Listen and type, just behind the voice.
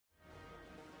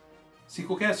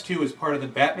Sequelcast 2 is part of the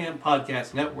Batman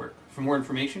Podcast Network. For more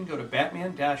information, go to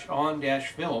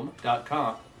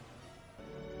batman-on-film.com.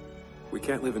 We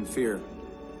can't live in fear.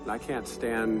 And I can't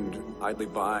stand idly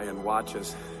by and watch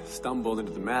us stumble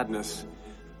into the madness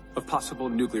of possible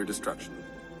nuclear destruction.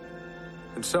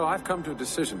 And so I've come to a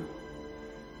decision.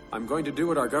 I'm going to do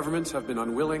what our governments have been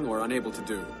unwilling or unable to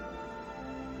do.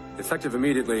 Effective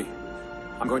immediately,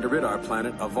 I'm going to rid our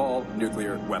planet of all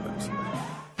nuclear weapons.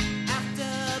 After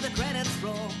the credits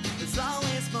roll, there's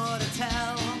always more to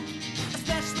tell.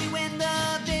 Especially when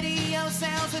the video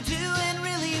sales are doing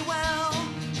really well.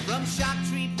 From Shock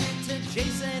Treatment to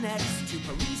Jason X to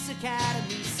Police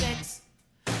Academy 6.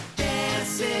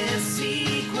 This is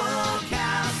Sequel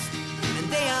Cast, and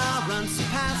they are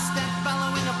unsurpassed at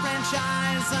following a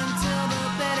franchise until the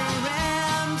bitter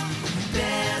end.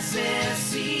 This is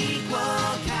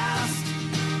Sequel Cast,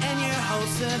 and your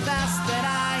hosts have asked that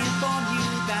I inform you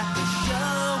that the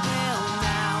show will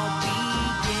now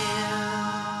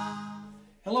begin.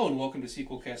 Hello and welcome to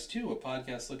Sequelcast 2, a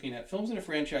podcast looking at films in a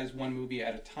franchise one movie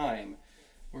at a time.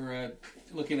 We're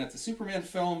looking at the Superman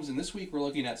films, and this week we're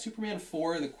looking at Superman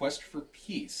 4, The Quest for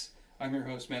Peace. I'm your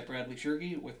host, Matt Bradley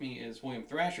Shurgi. With me is William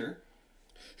Thrasher.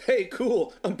 Hey,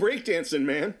 cool. I'm breakdancing,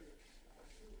 man.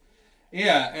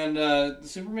 Yeah, and the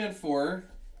Superman 4,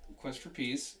 Quest for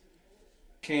Peace,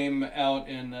 came out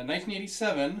in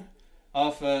 1987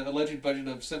 off an alleged budget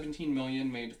of $17 million,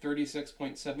 made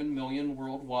 $36.7 million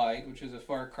worldwide, which is a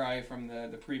far cry from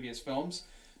the previous films.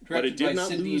 But it did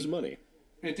not lose money.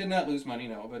 It did not lose money,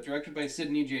 no, but directed by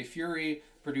Sidney J. Furie,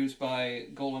 produced by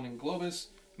Golan and Globus,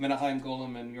 Menahem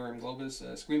Golan and Yoram Globus,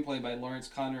 screenplay by Lawrence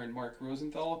Conner and Mark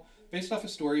Rosenthal, based off a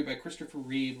story by Christopher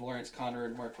Reeve, Lawrence Conner,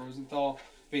 and Mark Rosenthal,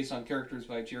 based on characters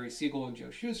by Jerry Siegel and Joe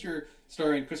Shuster,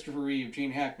 starring Christopher Reeve,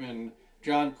 Gene Hackman,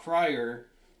 John Cryer,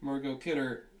 Margot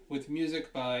Kidder, with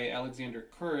music by Alexander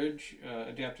Courage,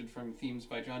 adapted from themes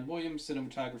by John Williams,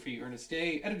 cinematography Ernest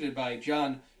Day, edited by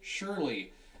John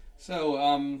Shirley.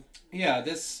 So, yeah,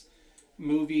 this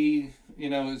movie,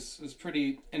 is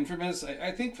pretty infamous.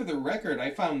 I think, for the record,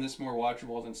 I found this more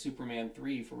watchable than Superman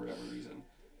 3 for whatever reason.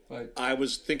 But I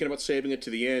was thinking about saving it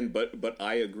to the end, but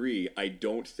I agree. I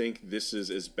don't think this is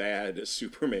as bad as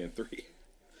Superman 3.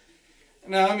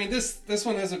 No, I mean, this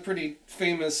one has a pretty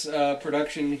famous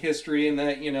production history in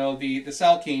that, the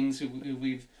Salkinds, who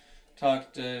we've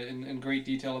talked in great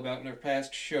detail about in our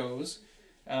past shows,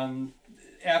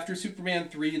 after Superman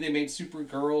 3, they made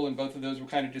Supergirl, and both of those were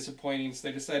kind of disappointing, so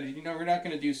they decided, we're not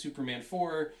going to do Superman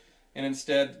 4, and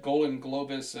instead Golan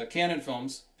Globus Canon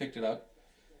Films picked it up.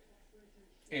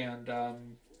 And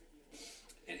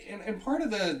part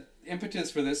of the impetus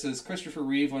for this is Christopher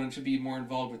Reeve wanted to be more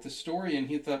involved with the story, and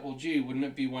he thought, well, gee, wouldn't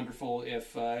it be wonderful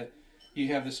if you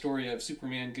have the story of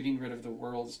Superman getting rid of the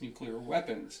world's nuclear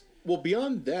weapons? Well,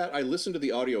 beyond that, I listened to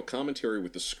the audio commentary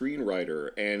with the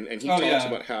screenwriter, and he talks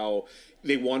about how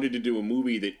they wanted to do a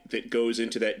movie that goes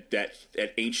into that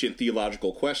ancient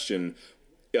theological question,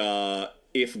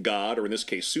 if God, or in this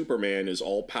case Superman, is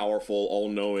all-powerful,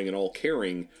 all-knowing, and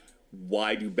all-caring,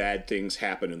 why do bad things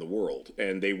happen in the world?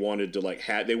 And they wanted to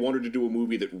they wanted to do a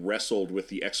movie that wrestled with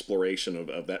the exploration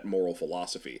of that moral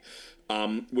philosophy.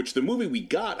 Which the movie we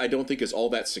got, I don't think is all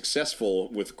that successful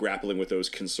with grappling with those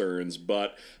concerns,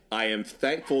 but I am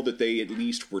thankful that they at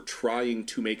least were trying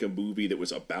to make a movie that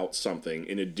was about something,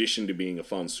 in addition to being a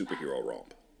fun superhero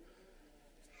romp.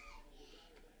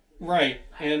 Right,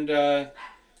 and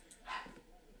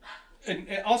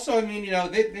also, I mean,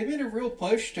 they made a real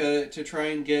push to try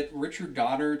and get Richard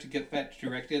Donner to get back to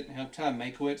direct it and have Tom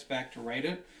Mankiewicz back to write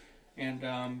it,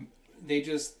 and they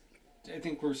just, I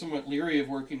think, were somewhat leery of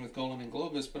working with Golan and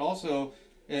Globus, but also,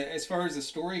 as far as the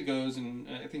story goes, and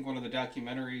I think one of the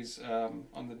documentaries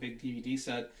on the big DVD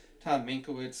set, Tom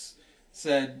Mankiewicz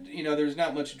said, there's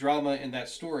not much drama in that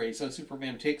story, so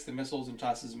Superman takes the missiles and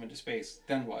tosses them into space,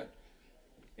 then what?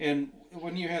 And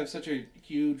when you have such a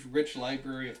huge, rich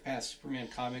library of past Superman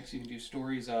comics you can do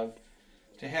stories of,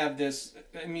 to have this,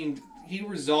 I mean, he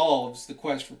resolves the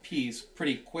quest for peace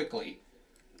pretty quickly.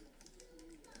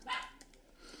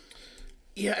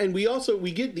 Yeah, and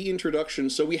we get the introduction,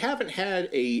 so we haven't had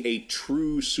a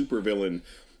true supervillain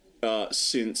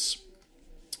since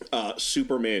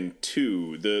Superman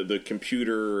 2. The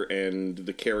computer and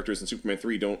the characters in Superman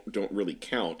 3 don't really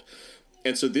count.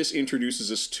 And so this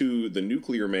introduces us to the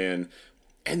Nuclear Man,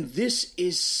 and this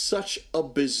is such a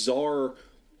bizarre...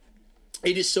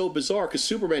 It is so bizarre, because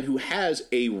Superman, who has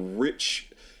a rich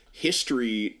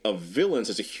history of villains,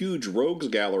 has a huge rogues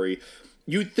gallery,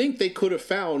 you'd think they could have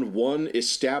found one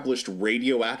established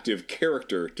radioactive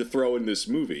character to throw in this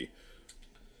movie.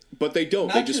 But they don't.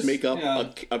 Not They just make up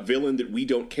yeah. a villain that we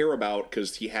don't care about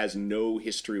because he has no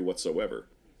history whatsoever.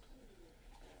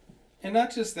 And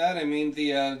not just that. I mean,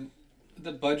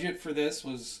 the budget for this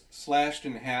was slashed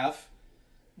in half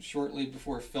shortly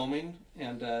before filming,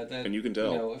 and And you can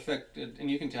tell. affected, and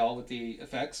you can tell with the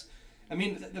effects. I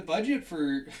mean, the budget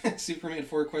for Superman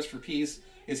 4: Quest for Peace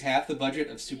is half the budget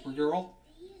of Supergirl.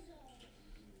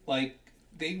 Like,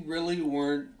 they really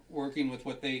weren't working with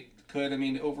what they could. I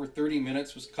mean, over 30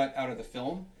 minutes was cut out of the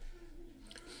film.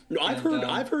 No, I've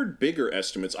heard bigger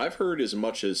estimates. I've heard as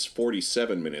much as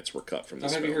 47 minutes were cut from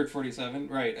this Have film. you heard 47?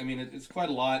 Right. I mean, it's quite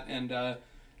a lot. And,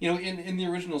 in the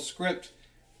original script,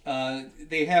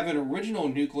 they have an original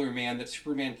Nuclear Man that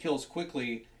Superman kills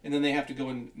quickly, and then they have to go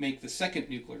and make the second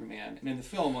Nuclear Man. And in the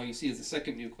film, all you see is the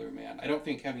second Nuclear Man. I don't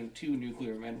think having two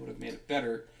Nuclear Men would have made it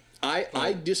better.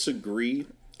 I disagree.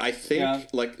 I think,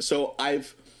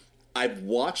 I've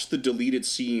watched the deleted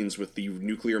scenes with the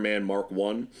Nuclear Man Mark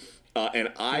 1,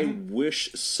 and I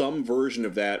wish some version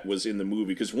of that was in the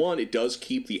movie, because one, it does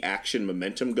keep the action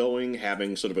momentum going,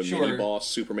 having sort of a mini-boss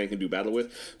Superman can do battle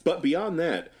with, but beyond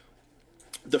that,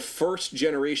 the first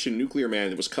generation Nuclear Man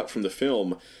that was cut from the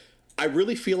film, I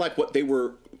really feel like what they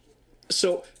were...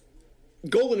 So,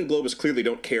 Golan and Globus clearly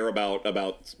don't care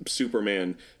about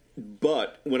Superman,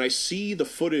 but when I see the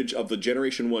footage of the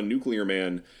Generation 1 Nuclear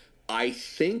Man, I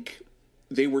think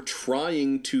they were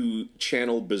trying to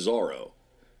channel Bizarro.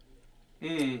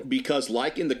 Because,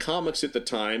 like in the comics at the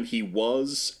time, he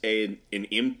was an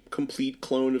incomplete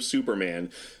clone of Superman,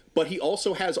 but he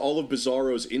also has all of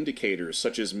Bizarro's indicators,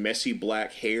 such as messy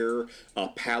black hair,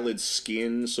 pallid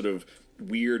skin, sort of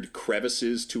weird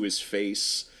crevices to his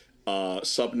face,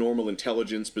 subnormal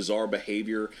intelligence, bizarre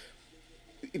behavior.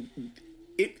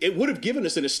 It would have given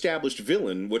us an established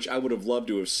villain, which I would have loved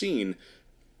to have seen.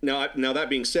 Now that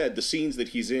being said, the scenes that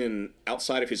he's in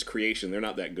outside of his creation, they're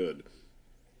not that good.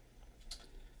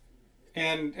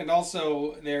 And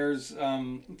also, there's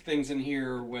things in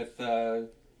here with a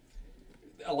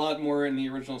lot more in the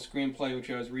original screenplay, which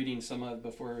I was reading some of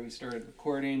before we started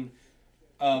recording,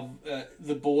 of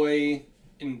the boy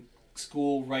in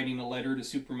school writing a letter to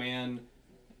Superman,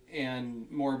 and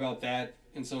more about that.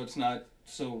 And so it's not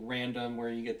so random where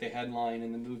you get the headline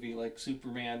in the movie like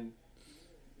Superman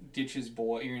ditches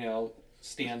boy,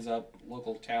 stands up,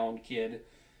 local town kid.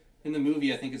 In the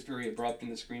movie, I think it's very abrupt in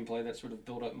the screenplay. That sort of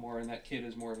built up more, and that kid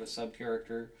is more of a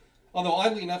sub-character. Although,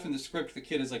 oddly enough, in the script, the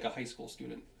kid is like a high school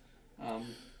student.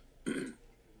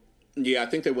 Yeah, I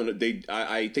think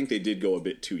I think they did go a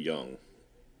bit too young.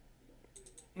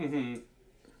 Mm-hmm.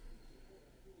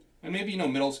 And maybe,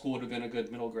 middle school would have been a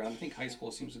good middle ground. I think high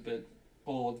school seems a bit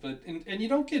old. But and you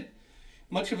don't get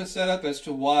much of a setup as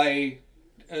to why,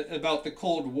 about the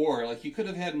Cold War. Like, you could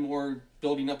have had more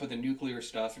building up with the nuclear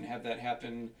stuff and have that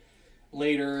happen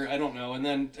later. I don't know. And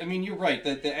then, I mean, you're right,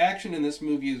 that the action in this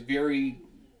movie is very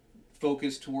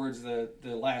focused towards the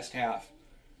last half.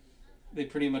 They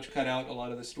pretty much cut out a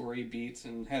lot of the story beats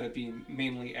and had it be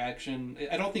mainly action.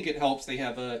 I don't think it helps they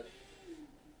have a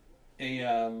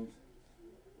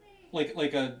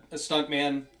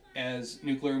stuntman as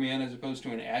Nuclear Man as opposed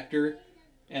to an actor,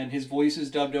 and his voice is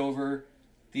dubbed over.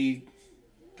 The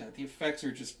effects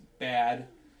are just bad.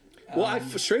 Well,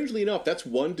 strangely enough, that's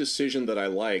one decision that I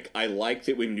like. I like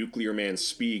that when Nuclear Man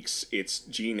speaks, it's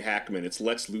Gene Hackman. It's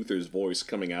Lex Luthor's voice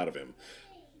coming out of him.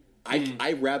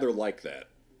 I rather like that.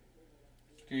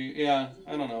 Yeah,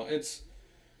 I don't know.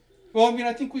 Well, I mean,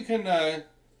 I think we can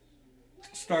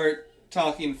start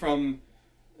talking from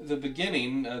the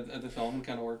beginning of the film and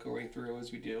kind of work our way through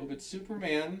as we do. But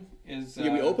Superman is...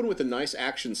 Yeah, we open with a nice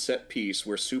action set piece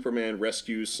where Superman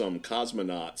rescues some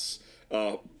cosmonauts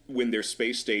when their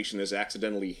space station is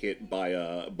accidentally hit by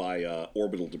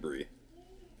orbital debris.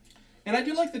 And I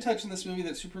do like the touch in this movie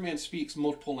that Superman speaks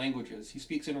multiple languages. He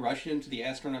speaks in Russian to the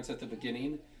astronauts at the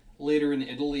beginning. Later in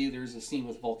Italy, there's a scene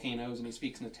with volcanoes, and he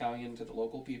speaks in Italian to the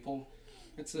local people.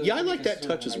 I like that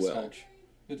touch as well.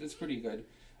 It's pretty good.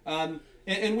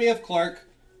 And we have Clark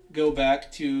go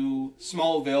back to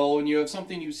Smallville, and you have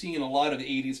something you see in a lot of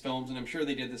 80s films, and I'm sure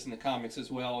they did this in the comics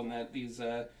as well, in that these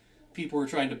people were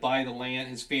trying to buy the land,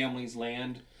 his family's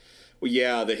land. Well,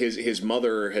 yeah, that his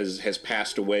mother has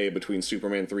passed away between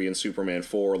Superman 3 and Superman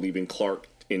 4, leaving Clark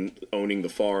owning the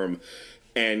farm,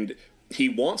 and he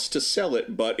wants to sell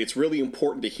it, but it's really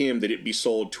important to him that it be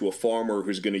sold to a farmer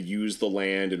who's going to use the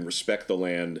land and respect the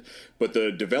land. But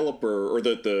the developer, or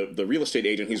the real estate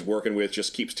agent he's working with,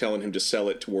 just keeps telling him to sell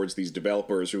it towards these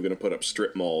developers who are going to put up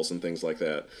strip malls and things like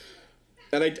that.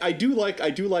 And I do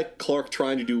like Clark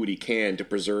trying to do what he can to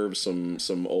preserve some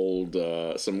old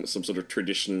some sort of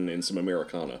tradition and some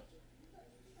Americana.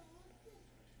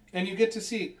 And you get to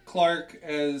see Clark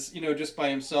as, just by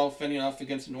himself fending off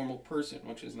against a normal person,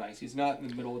 which is nice. He's not in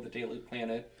the middle of the Daily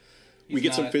Planet. We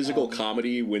get some physical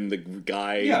comedy when the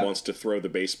guy wants to throw the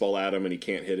baseball at him and he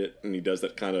can't hit it, and he does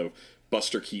that kind of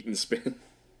Buster Keaton spin.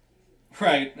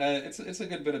 Right. It's a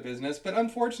good bit of business. But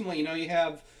unfortunately, you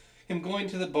have him going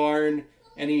to the barn,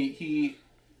 and he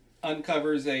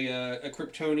uncovers a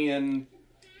Kryptonian...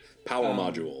 Power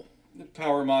module.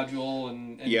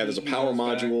 And yeah, there's a power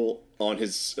module on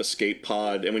his escape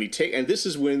pod, and when and this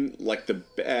is when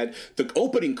the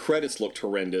opening credits looked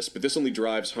horrendous, but this only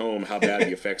drives home how bad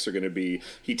the effects are going to be.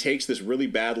 He takes this really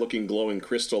bad looking glowing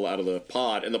crystal out of the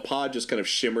pod, and the pod just kind of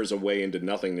shimmers away into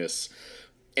nothingness.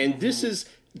 And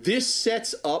this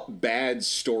sets up bad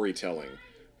storytelling,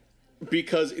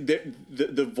 because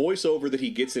the voiceover that he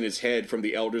gets in his head from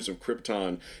the Elders of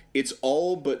Krypton, it's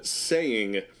all but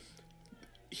saying,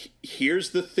 here's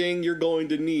the thing you're going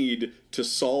to need to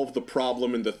solve the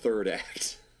problem in the third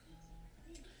act.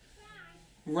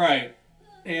 Right.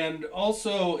 And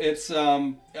also, it's...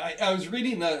 I was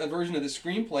reading a version of the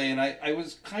screenplay, and I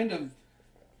was kind of...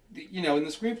 in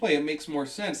the screenplay it makes more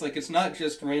sense. Like, it's not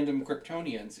just random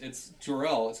Kryptonians. It's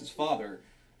Jor-El. It's his father.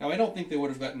 Now, I don't think they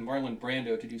would have gotten Marlon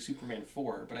Brando to do Superman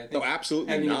 4, but I think... No,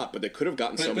 absolutely not, but they could have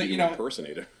gotten somebody to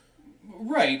impersonate it.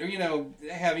 Right, or,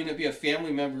 having it be a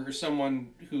family member or someone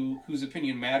whose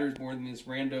opinion matters more than these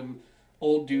random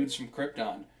old dudes from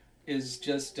Krypton is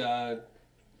just, it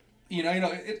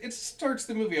starts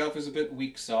the movie off as a bit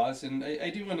weak sauce, and I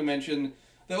do want to mention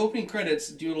the opening credits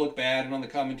do look bad, and on the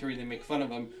commentary they make fun of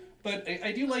them, but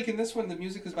I do like in this one the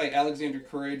music is by Alexander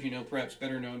Courage, perhaps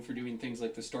better known for doing things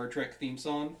like the Star Trek theme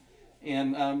song,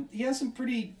 and he has some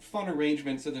pretty fun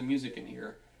arrangements of the music in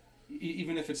here.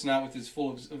 Even if it's not with as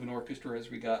full of an orchestra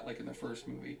as we got, like in the first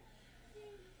movie.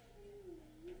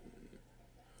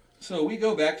 So we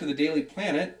go back to the Daily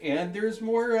Planet, and there's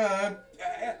more... I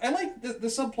like the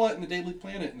subplot in the Daily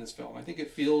Planet in this film. I think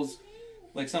it feels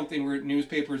like something where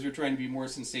newspapers are trying to be more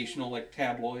sensational, like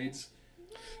tabloids.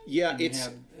 Yeah, it's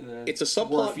a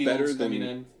subplot better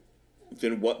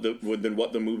than what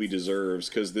the movie deserves,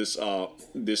 because this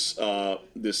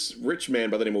rich man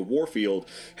by the name of Warfield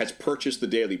has purchased the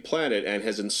Daily Planet and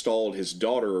has installed his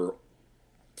daughter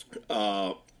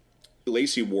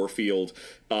Lacey Warfield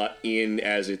in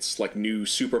as its new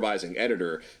supervising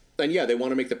editor. And yeah, they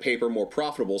want to make the paper more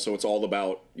profitable, so it's all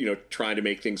about trying to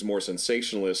make things more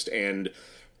sensationalist. And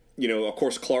of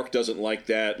course Clark doesn't like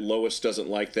that, Lois doesn't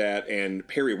like that, and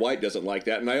Perry White doesn't like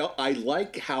that. And I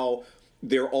like how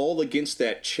they're all against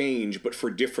that change, but for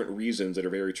different reasons that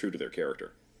are very true to their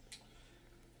character.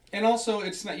 And also,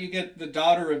 it's not, you get the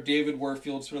daughter of David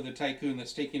Warfield, sort of the tycoon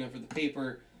that's taking over the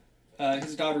paper.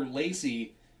 His daughter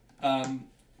Lacey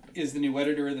is the new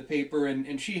editor of the paper,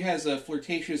 and she has a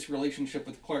flirtatious relationship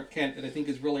with Clark Kent that I think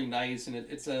is really nice, and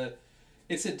it's a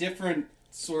different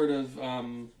sort of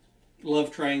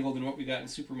love triangle than what we got in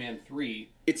Superman 3.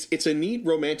 It's a neat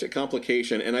romantic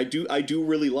complication, and I do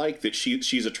really like that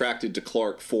she's attracted to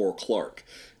Clark for Clark.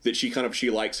 That she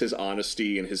likes his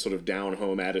honesty and his sort of down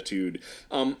home attitude.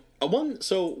 One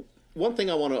thing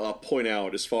I want to point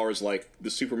out as far as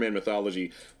the Superman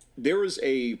mythology, there is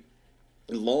a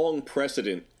long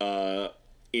precedent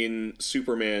in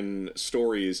Superman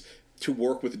stories to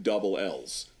work with double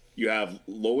L's. You have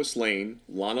Lois Lane,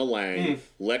 Lana Lang,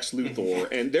 Lex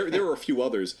Luthor, and there are a few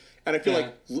others. And I feel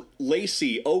like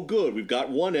Lacey, oh good, we've got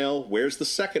one L, where's the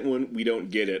second one? We don't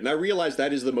get it. And I realize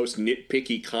that is the most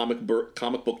nitpicky comic book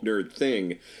nerd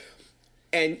thing.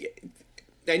 And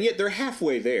yet they're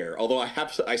halfway there, although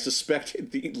I suspect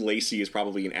Lacey is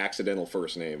probably an accidental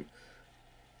first name.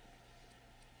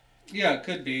 Yeah, it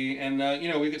could be. And,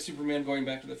 we get Superman going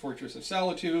back to the Fortress of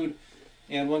Solitude,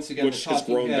 and once again which has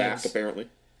grown back, apparently.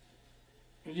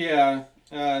 Yeah.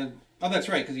 That's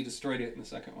right, because he destroyed it in the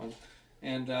second one.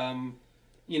 And,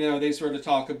 they sort of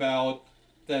talk about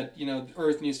that,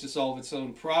 Earth needs to solve its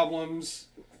own problems.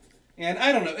 And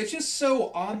I don't know, it's just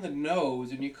so on the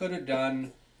nose, and you could have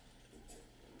done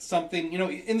something,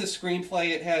 in the screenplay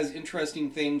it has interesting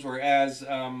things where as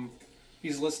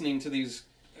he's listening to these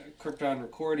Krypton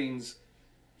recordings,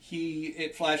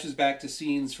 it flashes back to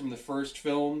scenes from the first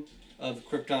film of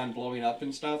Krypton blowing up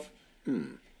and stuff.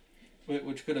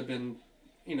 Which could have been,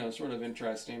 sort of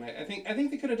interesting. I think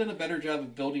they could have done a better job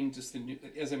of building just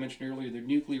as I mentioned earlier, the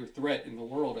nuclear threat in the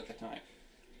world at the time.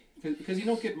 Because you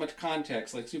don't get much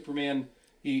context. Like Superman,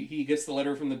 he gets the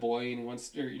letter from the boy, and he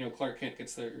wants, Clark Kent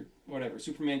gets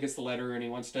Superman gets the letter, and he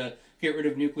wants to get rid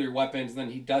of nuclear weapons, and then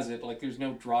he does it. But there's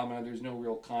no drama, there's no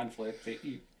real conflict.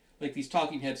 These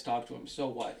talking heads talk to him. So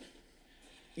what?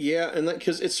 Yeah, and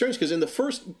because it's strange because in the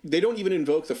first they don't even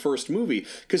invoke the first movie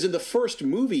because in the first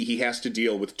movie he has to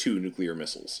deal with 2 nuclear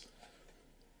missiles.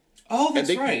 Oh,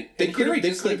 that's right. They could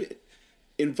have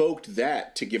invoked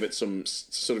that to give it some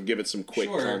quick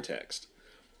context.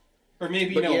 Or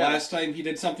maybe last time he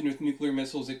did something with nuclear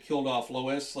missiles that killed off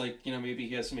Lois. Like maybe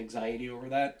he has some anxiety over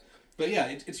that. But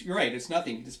yeah, you're right. It's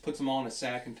nothing. He just puts them all in a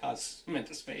sack and tosses them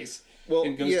into space. Well,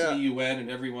 and goes to the UN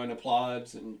and everyone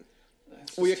applauds and.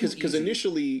 Well, yeah, because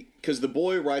initially, the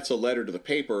boy writes a letter to the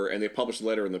paper, and they publish the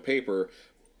letter in the paper,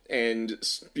 and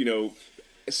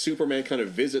Superman kind of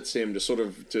visits him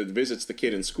visits the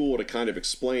kid in school to kind of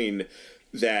explain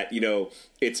that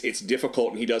it's difficult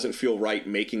and he doesn't feel right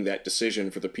making that decision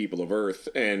for the people of Earth,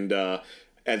 and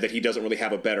that he doesn't really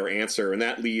have a better answer, and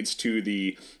that leads to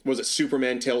the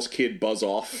Superman tells kid buzz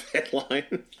off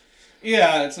headline.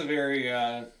 Yeah, it's a very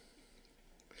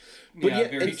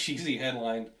very cheesy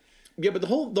headline. Yeah, but the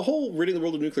whole ridding the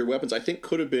world of nuclear weapons, I think,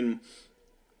 could have been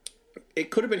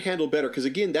handled better because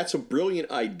again, that's a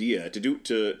brilliant idea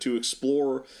to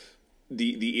explore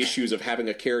the issues of having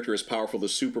a character as powerful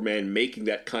as Superman making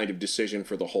that kind of decision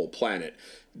for the whole planet.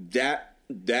 That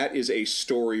is a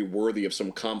story worthy of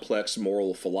some complex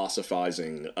moral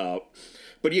philosophizing.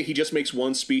 But yeah, he just makes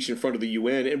one speech in front of the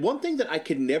UN, and one thing that I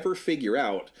could never figure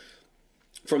out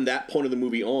from that point of the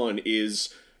movie on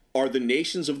is, are the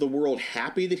nations of the world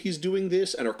happy that he's doing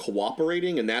this and are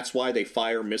cooperating, and that's why they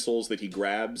fire missiles that he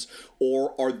grabs?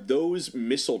 Or are those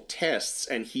missile tests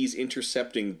and he's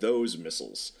intercepting those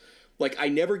missiles? Like, I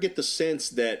never get the sense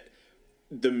that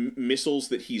the missiles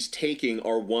that he's taking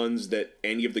are ones that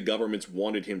any of the governments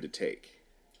wanted him to take.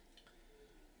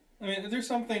 I mean, there's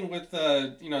something with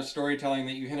storytelling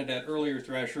that you hinted at earlier,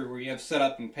 Thrasher, where you have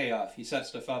setup and payoff. You set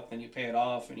stuff up, then you pay it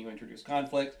off, and you introduce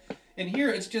conflict. And here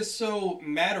it's just so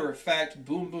matter-of-fact,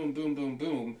 boom, boom, boom, boom,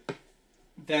 boom,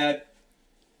 that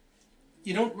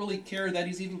you don't really care that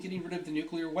he's even getting rid of the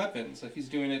nuclear weapons. Like, he's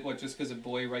doing it, just because a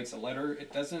boy writes a letter?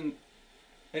 It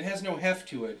has no heft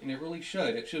to it, and it really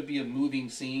should. It should be a moving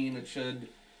scene.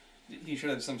 He should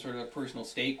have some sort of personal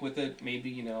stake with it,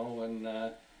 maybe,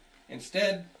 and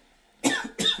instead,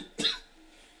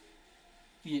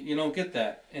 you don't get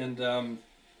that. And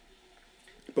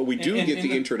but we do get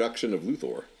the introduction of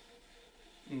Luthor.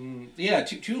 Yeah,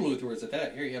 two Luthors at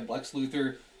that. Here you have Lex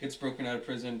Luthor gets broken out of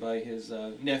prison by his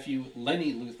nephew,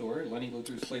 Lenny Luthor. Lenny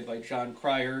Luthor is played by John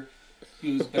Cryer,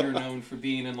 who's better known for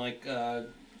being in,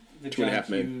 the John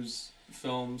Hughes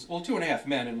films. Well, 2.5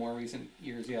 Men in more recent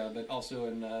years, yeah, but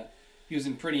also he was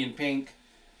in Pretty in Pink.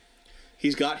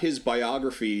 He's got his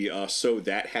biography, So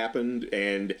That Happened,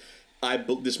 and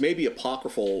this may be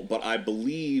apocryphal, but I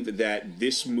believe that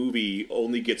this movie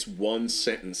only gets one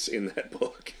sentence in that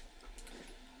book.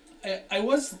 I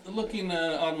was looking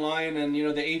online, and the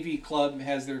AV Club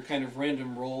has their kind of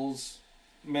random roles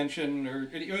mentioned, or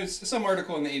it was some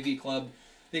article in the AV Club.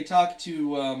 They talked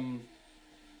to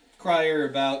Cryer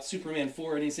about Superman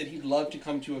 4, and he said he'd love to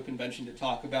come to a convention to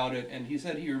talk about it, and he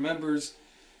said he remembers,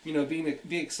 being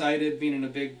excited, being in a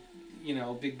big,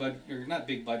 big budget, or not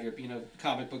big budget,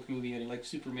 comic book movie, and he liked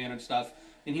Superman and stuff,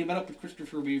 and he met up with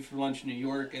Christopher Reeve for lunch in New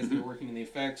York as they were working in the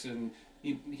effects, and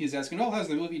he's asking, how's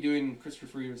the movie doing? And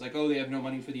Christopher Reeve was like, they have no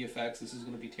money for the effects, this is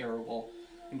going to be terrible,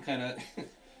 and kind of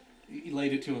he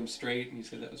laid it to him straight, and he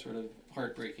said that was sort of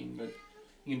heartbreaking, but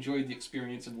he enjoyed the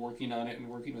experience of working on it and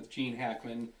working with Gene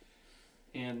Hackman.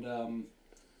 And,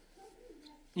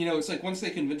 it's like once they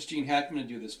convinced Gene Hackman to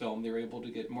do this film, they were able to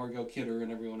get Margot Kidder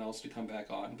and everyone else to come back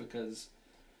on because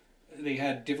they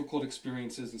had difficult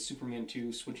experiences in Superman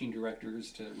 2, switching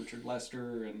directors to Richard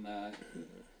Lester. And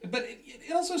but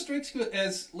it also strikes you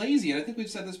as lazy, and I think we've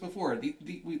said this before.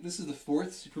 This is the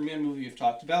 4th Superman movie we've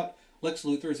talked about. Lex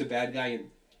Luthor is a bad guy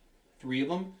in 3 of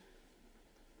them.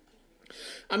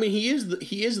 I mean, he is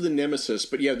the nemesis,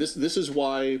 but yeah, this is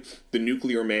why the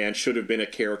Nuclear Man should have been a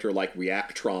character like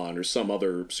Reactron or some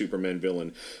other Superman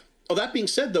villain. Oh, that being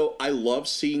said, though, I love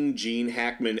seeing Gene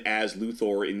Hackman as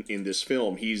Luthor in this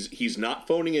film. He's not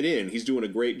phoning it in. He's doing a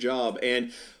great job,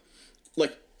 and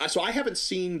so I haven't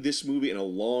seen this movie in a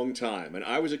long time, and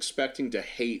I was expecting to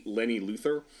hate Lenny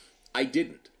Luthor. I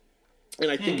didn't. And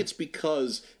I think it's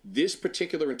because this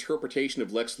particular interpretation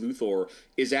of Lex Luthor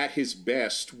is at his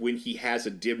best when he has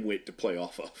a dimwit to play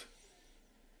off of.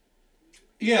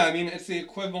 Yeah, I mean, it's the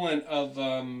equivalent of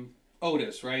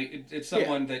Otis, right? It's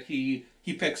someone that he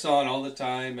picks on all the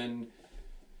time, and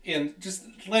just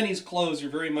Lenny's clothes are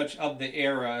very much of the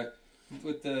era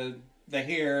with the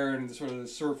hair and the sort of the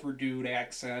surfer dude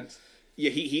accent. Yeah,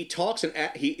 he talks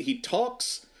he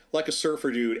talks like a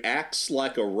surfer dude, acts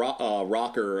like a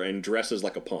rocker, and dresses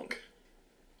like a punk.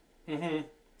 Mm-hmm.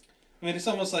 I mean, it's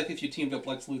almost like if you teamed up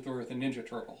Lex Luthor with a Ninja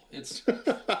Turtle. It's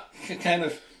kind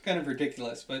of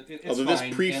ridiculous, but it's although fine.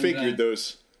 This prefigured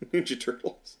those Ninja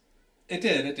Turtles. It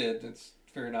did. It's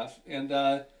fair enough. And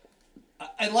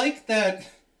I like that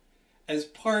as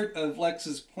part of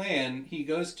Lex's plan, he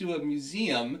goes to a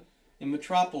museum in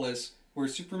Metropolis where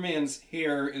Superman's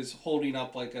hair is holding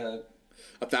up like a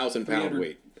 1,000-pound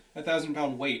weight.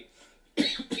 1,000-pound weight.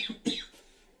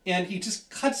 And he just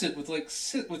cuts it with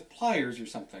with pliers or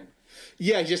something.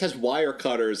 Yeah, he just has wire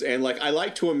cutters, and like I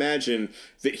like to imagine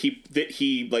that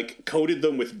he like coated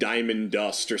them with diamond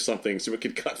dust or something so it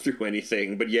could cut through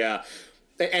anything. But yeah,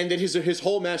 and then his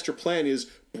whole master plan is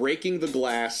breaking the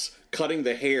glass, cutting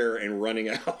the hair, and running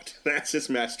out. That's his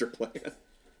master plan.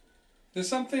 There's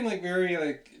something like very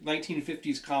like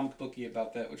 1950s comic booky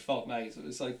about that, which felt nice. It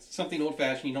was like something old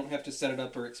fashioned. You don't have to set it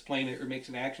up or explain it or make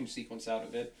an action sequence out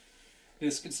of it.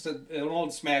 It's an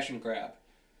old smash and grab.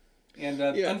 And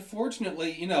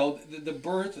unfortunately, you know, the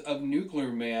birth of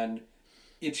Nuclear Man,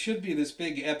 it should be this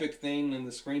big epic thing. In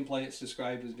the screenplay, it's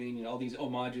described as being, you know, all these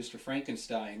homages to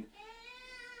Frankenstein.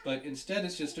 But instead,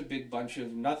 it's just a big bunch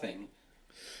of nothing.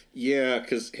 Yeah,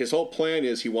 because his whole plan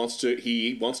is he wants to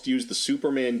use the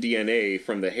Superman DNA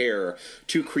from the hair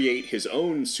to create his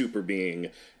own super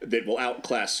being that will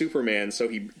outclass Superman. So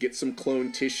he gets some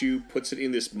clone tissue, puts it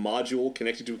in this module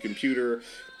connected to a computer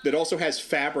that also has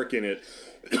fabric in it.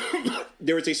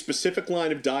 There is a specific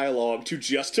line of dialogue to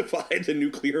justify the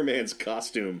Nuclear Man's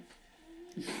costume.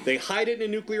 They hide it in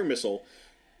a nuclear missile,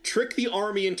 trick the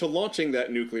army into launching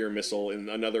that nuclear missile in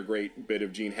another great bit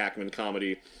of Gene Hackman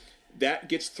comedy. That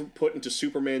gets put into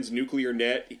Superman's nuclear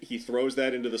net. He throws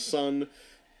that into the sun.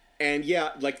 And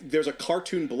yeah, like there's a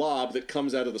cartoon blob that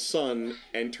comes out of the sun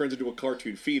and turns into a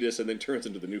cartoon fetus and then turns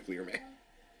into the Nuclear Man.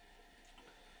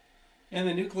 And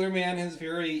the Nuclear Man has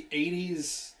very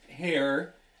 80s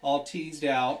hair, all teased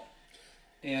out.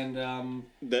 And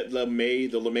the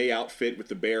LeMay outfit with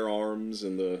the bare arms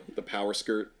and the power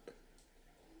skirt.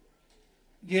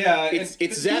 Yeah,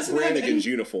 it's Zach Brannigan's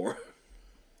uniform.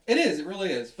 It is. It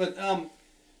really is. But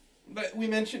we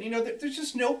mentioned, you know, there's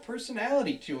just no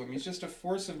personality to him. He's just a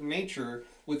force of nature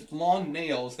with long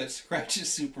nails that scratches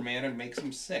Superman and makes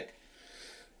him sick.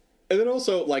 And then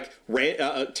also, like,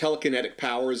 telekinetic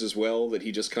powers as well that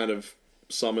he just kind of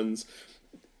summons.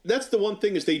 That's the one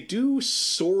thing, is they do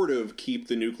sort of keep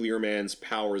the Nuclear Man's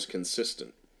powers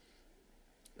consistent.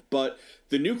 But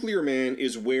the Nuclear Man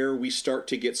is where we start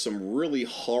to get some really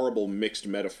horrible mixed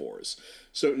metaphors.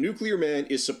 So Nuclear Man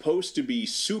is supposed to be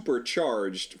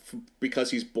supercharged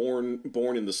because he's born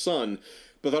in the sun,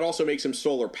 but that also makes him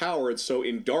solar powered, so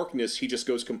in darkness he just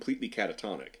goes completely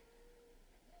catatonic.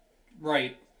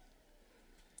 Right.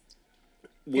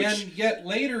 And yet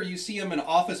later you see him in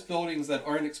office buildings that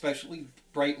aren't especially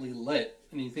brightly lit,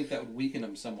 and you think that would weaken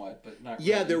him somewhat, but not really.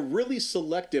 Yeah, they're really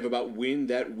selective about when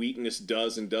that weakness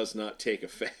does and does not take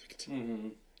effect. Mm-hmm.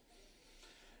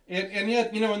 And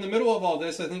yet, you know, in the middle of all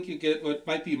this, I think you get what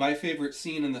might be my favorite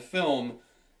scene in the film,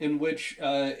 in which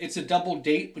it's a double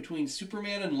date between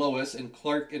Superman and Lois and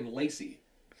Clark and Lacey.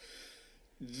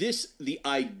 The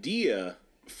idea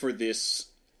for this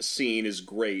scene is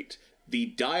great. The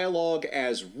dialogue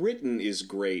as written is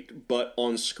great, but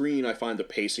on screen I find the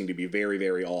pacing to be very,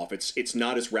 very off. It's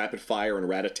not as rapid fire and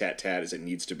rat-a-tat-tat as it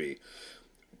needs to be.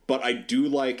 But I do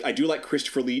like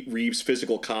Christopher Reeve's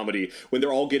physical comedy when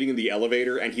they're all getting in the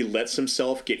elevator and he lets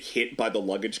himself get hit by the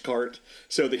luggage cart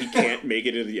so that he can't make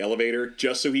it into the elevator,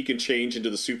 just so he can change into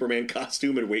the Superman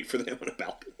costume and wait for them on a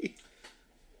balcony.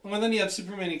 Well, then you have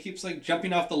Superman, he keeps like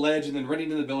jumping off the ledge and then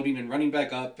running in the building and running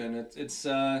back up, and it's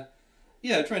trying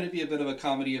to be a bit of a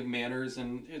comedy of manners,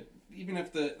 and even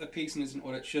if the pacing isn't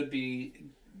what it should be,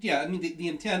 yeah, I mean the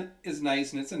intent is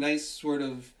nice, and it's a nice sort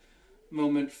of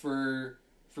moment for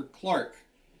Clark.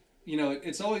 You know,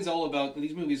 it's always all about,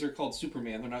 these movies are called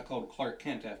Superman, they're not called Clark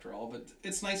Kent after all, but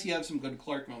it's nice you have some good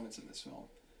Clark moments in this film.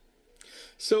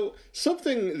 So,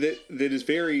 something that is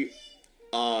very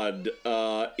odd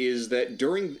is that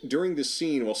during this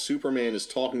scene, while Superman is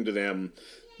talking to them,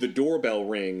 the doorbell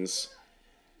rings,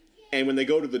 and when they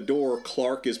go to the door,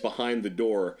 Clark is behind the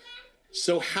door.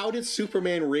 So how did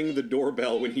Superman ring the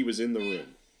doorbell when he was in the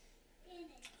room?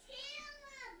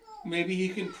 Maybe he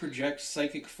can project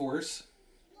psychic force.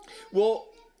 Well,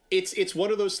 it's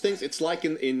one of those things. It's like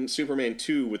in Superman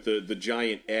 2 with the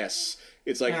giant S.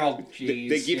 It's like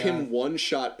they give him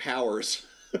one-shot powers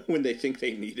when they think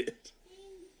they need it.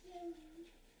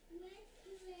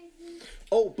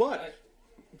 Oh, but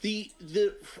the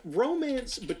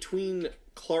romance between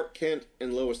Clark Kent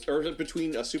and Lois, or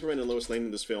between Superman and Lois Lane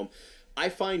in this film, I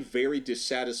find very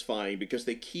dissatisfying because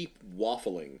they keep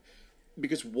waffling.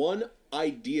 because one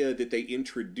idea that they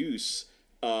introduce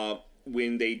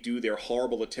when they do their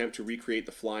horrible attempt to recreate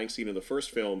the flying scene in the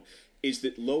first film is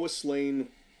that Lois Lane,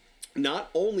 not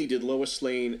only did Lois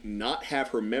Lane not have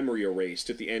her memory erased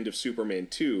at the end of Superman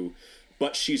 2,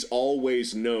 but she's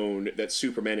always known that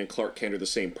Superman and Clark Kent are the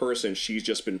same person. She's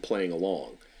just been playing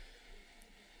along.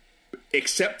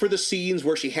 Except for the scenes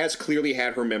where she has clearly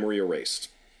had her memory erased.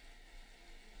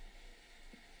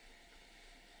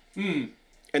 And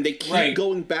they keep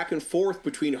going back and forth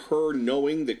between her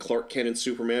knowing that Clark Kent and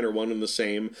Superman are one and the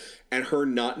same, and her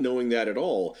not knowing that at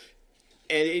all.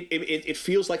 And it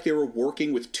feels like they were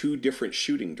working with two different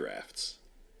shooting drafts.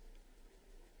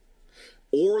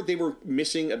 Or they were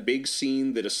missing a big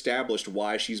scene that established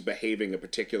why she's behaving a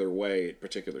particular way at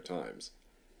particular times.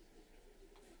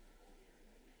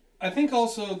 I think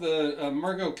also the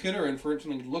Margot Kidder,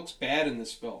 unfortunately, looks bad in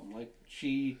this film. Like,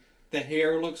 the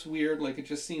hair looks weird, like it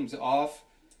just seems off.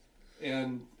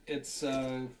 And it's,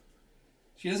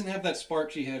 she doesn't have that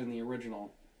spark she had in the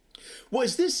original. Well,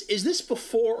 is this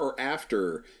before or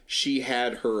after she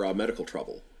had her medical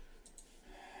trouble?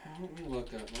 Let me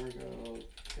look up Margot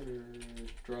Kidder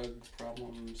drug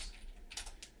problems.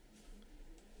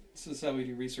 This is how we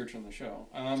do research on the show.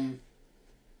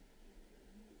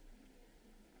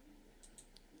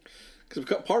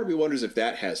 Because part of me wonders if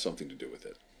that has something to do with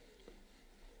it.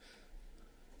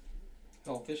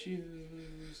 Health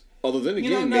issues. Although then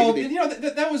again,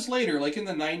 that was later. Like in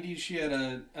the 90s, she had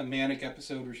a manic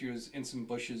episode where she was in some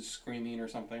bushes screaming or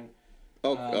something.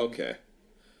 Oh, okay.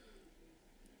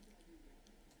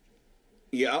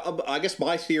 Yeah, I guess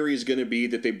my theory is going to be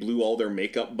that they blew all their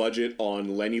makeup budget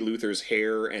on Lenny Luthor's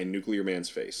hair and Nuclear Man's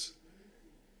face.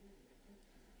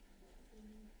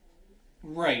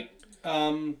 Right.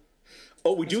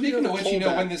 We do get another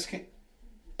callback. When this came...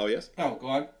 Oh, yes? Oh, go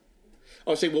on. I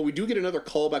was saying, we do get another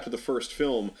callback to the first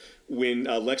film when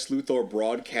Lex Luthor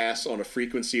broadcasts on a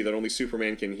frequency that only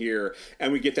Superman can hear,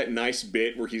 and we get that nice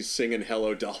bit where he's singing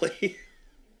Hello, Dolly.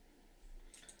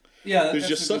 Yeah, there's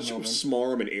just such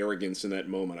smarm and arrogance in that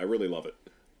moment. I really love it.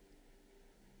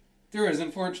 There is.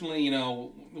 Unfortunately,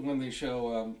 when they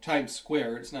show Times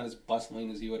Square, it's not as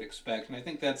bustling as you would expect. And I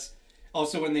think that's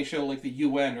also when they show, like, the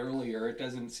UN earlier, it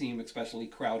doesn't seem especially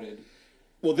crowded.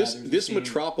 Well, this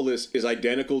metropolis is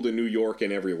identical to New York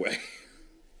in every way.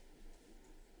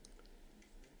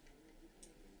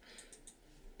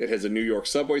 It has a New York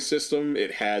subway system.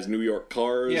 It has New York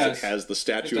cars. Yes, it has the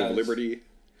Statue of Liberty.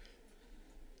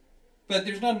 But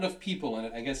there's not enough people in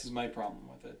it, I guess, is my problem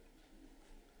with it.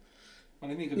 When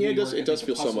I think of New York, it does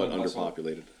feel somewhat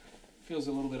underpopulated. Feels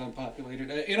a little bit unpopulated.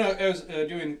 I was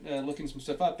looking some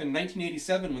stuff up. In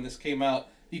 1987, when this came out,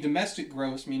 the domestic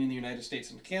gross, meaning the United States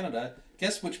and Canada,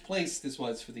 guess which place this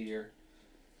was for the year?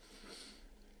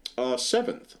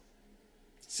 7th.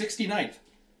 69th.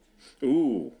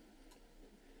 Ooh.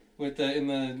 In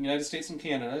the United States and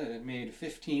Canada, it made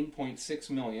 $15.6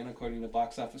 million, according to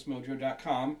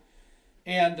BoxOfficeMojo.com.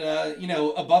 And,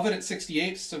 above it at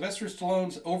 68, Sylvester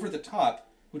Stallone's Over the Top,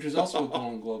 which is also a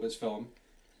Golden Globus film.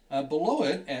 Below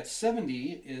it, at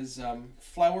 70, is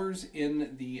Flowers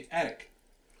in the Attic,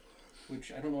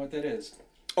 which I don't know what that is.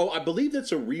 Oh, I believe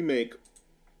that's a remake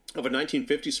of a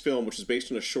 1950s film, which is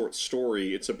based on a short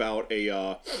story. It's about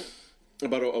a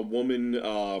woman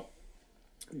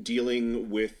dealing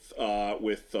with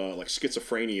like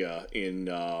schizophrenia in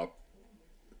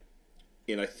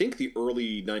I think the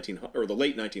early the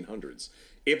late 1900s,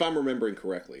 if I'm remembering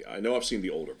correctly. I know I've seen the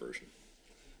older version.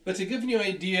 But to give you an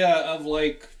idea of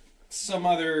like some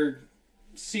other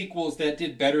sequels that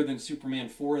did better than Superman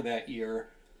 4 that year,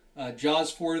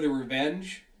 Jaws 4: The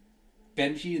Revenge,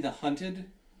 Benji the Hunted,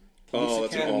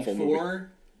 that's an awful movie.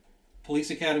 Police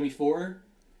Academy 4,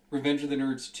 Revenge of the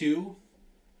Nerds 2,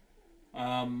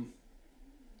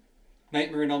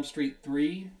 Nightmare on Elm Street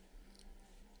 3,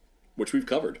 which we've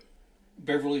covered,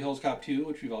 Beverly Hills Cop 2,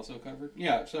 which we've also covered.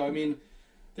 Yeah, so I mean,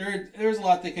 there's a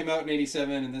lot that came out in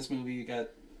 '87, and this movie got,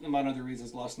 among other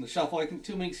reasons, lost in the shuffle. I think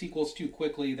too many sequels too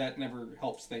quickly, that never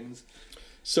helps things.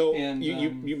 So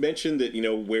you mentioned that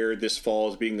where this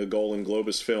falls being a Golden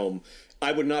Globus film.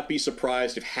 I would not be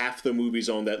surprised if half the movies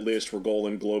on that list were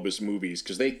Golden Globus movies,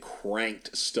 because they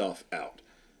cranked stuff out.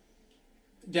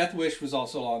 Death Wish was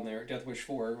also on there. Death Wish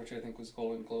 4, which I think was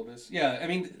Golden Globus. Yeah, I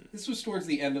mean, this was towards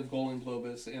the end of Golden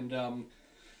Globus, and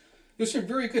there's some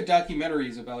very good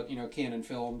documentaries about, canon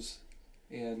films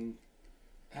and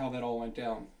how that all went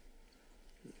down.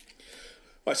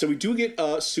 All right, so we do get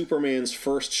Superman's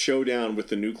first showdown with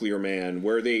the Nuclear Man,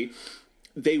 where they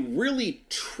really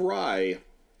try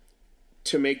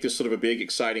to make this sort of a big,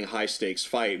 exciting, high-stakes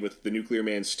fight with the Nuclear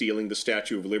Man stealing the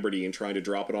Statue of Liberty and trying to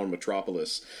drop it on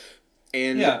Metropolis.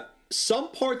 And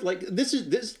some part, like,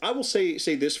 this I will say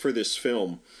this for this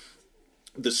film.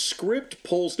 The script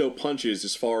pulls no punches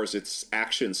as far as its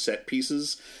action set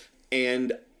pieces,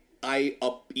 and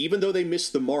even though they miss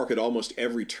the mark at almost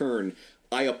every turn,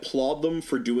 I applaud them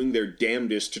for doing their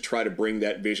damnedest to try to bring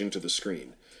that vision to the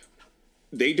screen.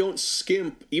 They don't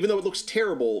skimp, even though it looks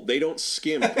terrible, they don't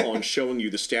skimp on showing you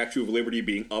the Statue of Liberty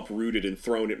being uprooted and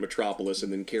thrown at Metropolis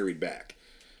and then carried back.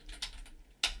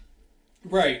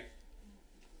 Right.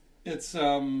 It's,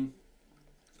 one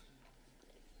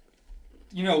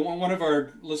of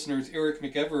our listeners, Eric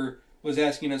McEver, was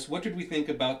asking us, what did we think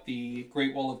about the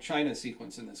Great Wall of China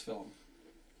sequence in this film?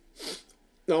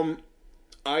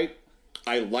 I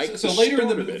like so later in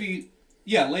the movie.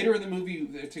 Yeah, later in the movie,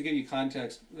 to give you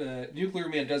context, Nuclear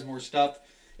Man does more stuff,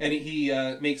 and he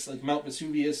makes like Mount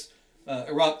Vesuvius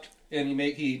erupt, and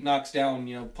he knocks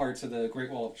down parts of the Great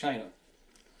Wall of China.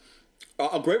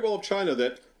 A Great Wall of China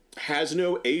that has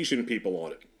no Asian people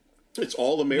on it. It's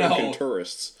all American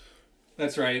tourists.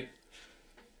 That's right.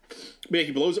 Yeah,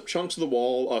 he blows up chunks of the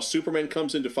wall. Superman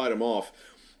comes in to fight him off,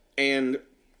 and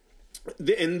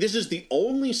this is the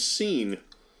only scene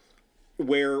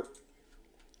where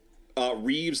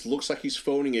Reeves looks like he's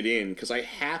phoning it in, because I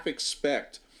half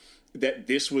expect that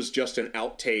this was just an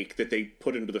outtake that they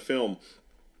put into the film.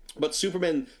 But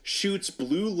Superman shoots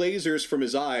blue lasers from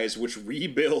his eyes, which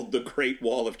rebuild the Great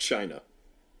Wall of China.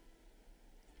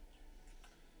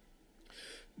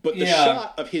 But the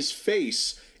shot of his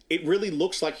face, it really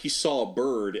looks like he saw a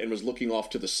bird and was looking off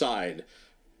to the side.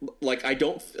 Like,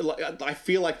 I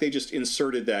feel like they just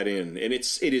inserted that in, and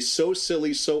it is so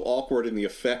silly, so awkward, and the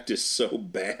effect is so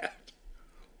bad.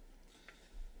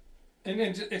 And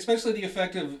especially the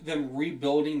effect of them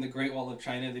rebuilding the Great Wall of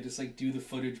China, they just like do the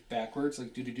footage backwards,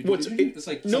 like do. It's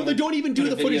like no, they don't even do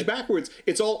the footage backwards.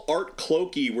 It's all Art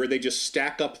Clokey, where they just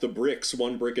stack up the bricks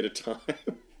one brick at a time.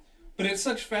 But at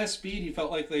such fast speed, you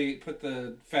felt like they put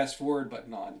the fast forward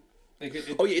button on. Like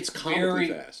it's comically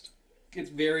fast. It's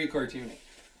very cartoony.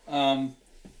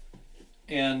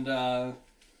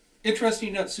 Interesting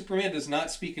enough, Superman does not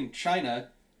speak in China.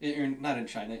 Not in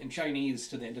China, in Chinese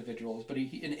to the individuals, but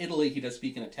in Italy he does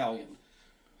speak in Italian.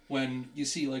 When you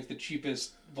see like the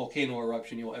cheapest volcano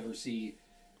eruption you'll ever see,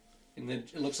 and then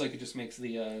it looks like it just makes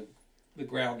the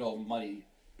ground all muddy.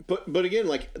 But again,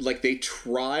 like they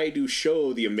try to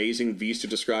show the amazing vista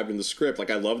described in the script. Like,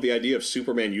 I love the idea of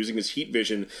Superman using his heat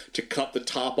vision to cut the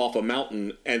top off a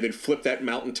mountain and then flip that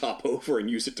mountaintop over and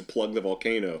use it to plug the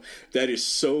volcano. That is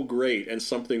so great, and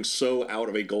something so out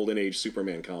of a Golden Age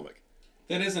Superman comic.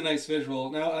 That is a nice visual.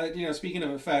 Now, speaking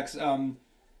of effects, we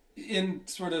kind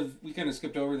of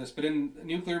skipped over this, but in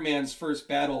Nuclear Man's first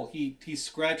battle, he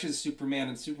scratches Superman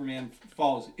and Superman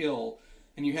falls ill,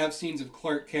 and you have scenes of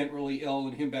Clark Kent really ill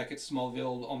and him back at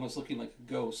Smallville almost looking like a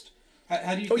ghost.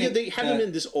 How do you? They have him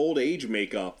in this old age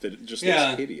makeup that just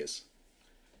looks hideous.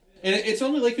 And it's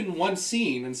only like in one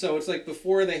scene, and so it's like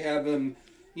before they have him,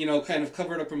 kind of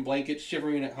covered up in blankets,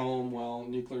 shivering at home while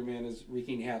Nuclear Man is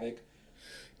wreaking havoc.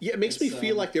 Yeah, it makes me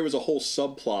feel like there was a whole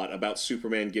subplot about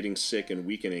Superman getting sick and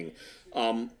weakening.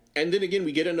 And then again,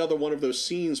 we get another one of those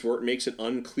scenes where it makes it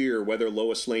unclear whether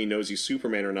Lois Lane knows he's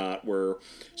Superman or not, where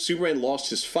Superman lost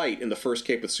his fight in the first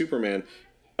cape with Superman,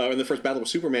 in the first battle with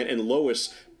Superman, and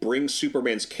Lois brings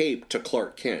Superman's cape to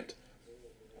Clark Kent.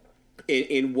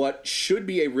 In what should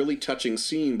be a really touching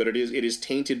scene, but it is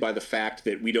tainted by the fact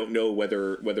that we don't know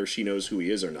whether she knows who he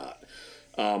is or not.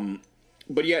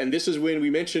 But yeah, and this is when we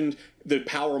mentioned the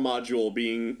power module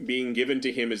being given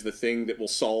to him as the thing that will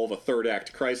solve a third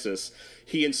act crisis.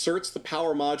 He inserts the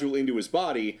power module into his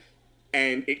body,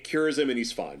 and it cures him, and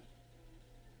he's fine.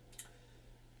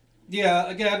 Yeah,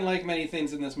 again, like many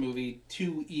things in this movie,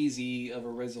 too easy of a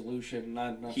resolution,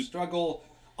 not enough struggle.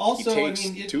 Also, he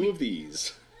takes two of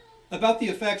these. About the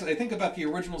effects, I think about the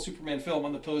original Superman film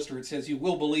on the poster, it says, "You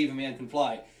will believe a man can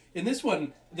fly." In this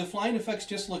one, the flying effects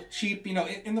just look cheap.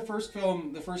 In the first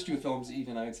film, the first two films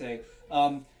even, I'd say,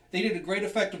 they did a great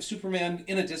effect of Superman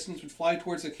in a distance would fly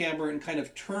towards the camera and kind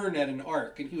of turn at an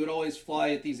arc, and he would always fly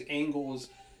at these angles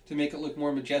to make it look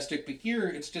more majestic. But here,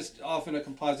 it's just often a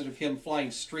composite of him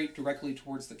flying straight directly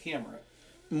towards the camera.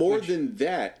 More than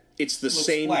that, it's the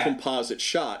same flat composite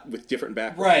shot with different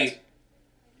backgrounds. Right.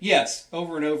 Yes,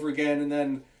 over and over again, and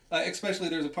then especially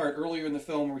there's a part earlier in the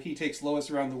film where he takes Lois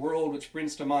around the world, which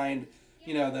brings to mind,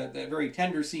 that very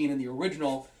tender scene in the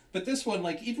original. But this one,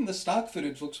 like, even the stock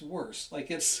footage looks worse. Like,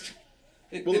 it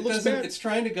looks doesn't bad. It's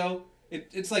trying to go.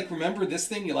 It's like, remember this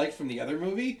thing you liked from the other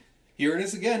movie? Here it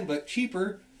is again, but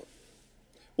cheaper.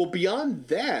 Well, beyond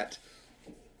that,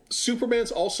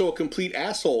 Superman's also a complete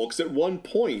asshole, because at one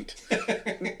point,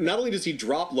 not only does he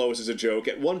drop Lois as a joke,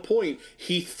 at one point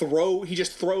he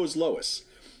just throws Lois,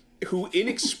 who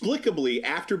inexplicably,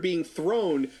 after being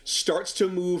thrown, starts to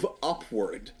move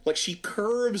upward. Like, she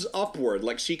curves upward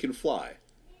like she can fly.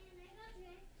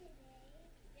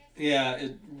 Yeah,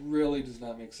 it really does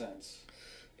not make sense.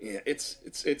 Yeah, it's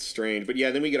strange. But yeah,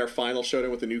 then we get our final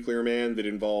showdown with the Nuclear Man that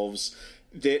involves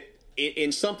that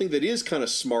in something that is kind of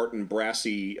smart and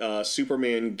brassy.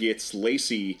 Superman gets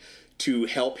Lacey to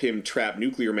help him trap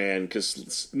Nuclear Man,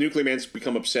 because Nuclear Man's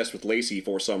become obsessed with Lacey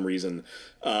for some reason,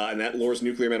 and that lures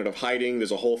Nuclear Man out of hiding.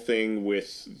 There's a whole thing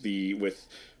with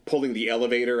pulling the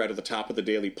elevator out of the top of the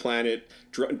Daily Planet,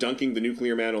 dunking the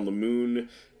Nuclear Man on the moon.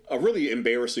 A really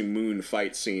embarrassing moon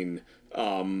fight scene,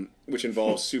 which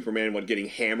involves Superman getting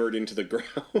hammered into the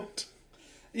ground.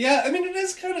 Yeah, I mean, it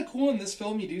is kind of cool in this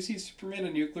film. You do see Superman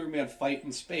and Nuclear Man fight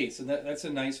in space, and that's a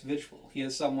nice visual. He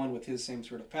has someone with his same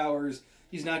sort of powers.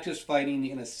 He's not just fighting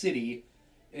in a city,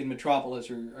 in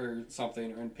Metropolis or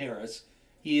something, or in Paris.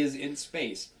 He is in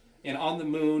space. And on the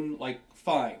moon, like,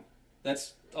 fine.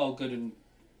 That's all good and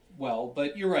well.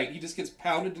 But you're right, he just gets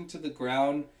pounded into the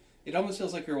ground. It almost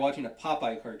feels like you're watching a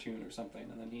Popeye cartoon or something,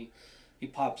 and then he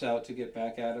pops out to get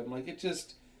back at him. Like, it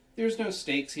just... There's no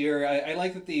stakes here. I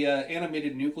like that the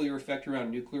animated nuclear effect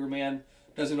around Nuclear Man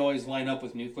doesn't always line up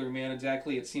with Nuclear Man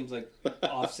exactly. It seems like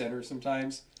off-center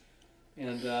sometimes.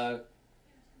 And that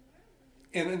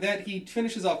he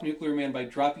finishes off Nuclear Man by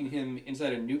dropping him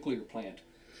inside a nuclear plant.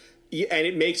 Yeah, and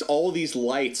it makes all these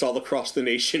lights all across the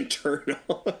nation turn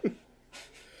on.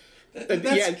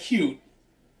 That's cute.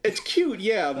 It's cute,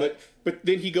 yeah, but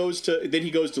then he goes to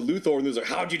Luthor, and he's like,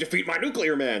 "How'd you defeat my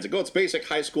Nuclear Man?" It's like, "Oh, it's basic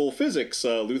high school physics,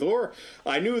 Luthor.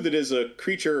 I knew that as a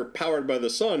creature powered by the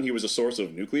sun, he was a source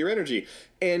of nuclear energy."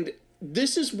 And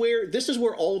this is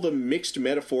where all the mixed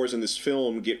metaphors in this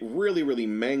film get really, really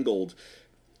mangled,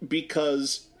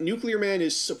 because Nuclear Man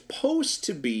is supposed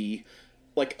to be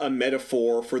like a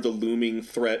metaphor for the looming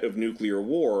threat of nuclear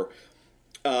war.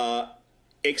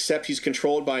 Except he's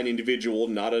controlled by an individual,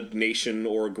 not a nation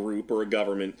or a group or a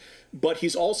government. But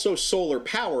he's also solar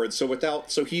powered, so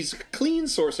he's a clean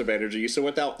source of energy, so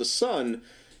without the sun,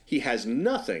 he has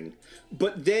nothing.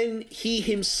 But then he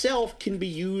himself can be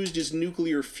used as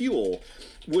nuclear fuel,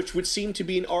 which would seem to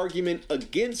be an argument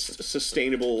against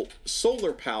sustainable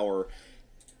solar power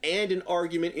and an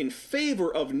argument in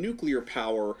favor of nuclear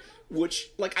power, which,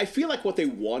 like, I feel like what they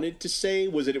wanted to say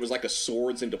was that it was like a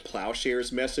swords into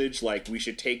plowshares message, like we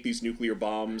should take these nuclear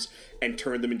bombs and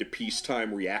turn them into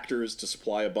peacetime reactors to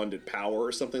supply abundant power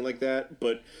or something like that.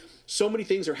 But so many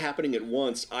things are happening at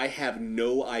once, I have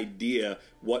no idea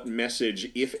what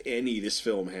message, if any, this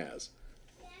film has.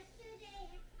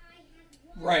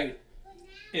 Right.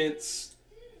 It's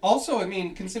also, I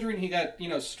mean, considering he got,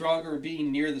 stronger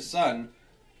being near the sun,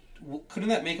 couldn't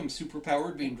that make him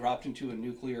superpowered being dropped into a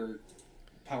nuclear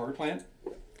power plant?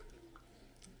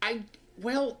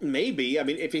 Well, maybe. I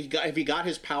mean, if he got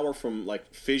his power from,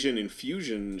 like, fission and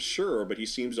fusion, sure, but he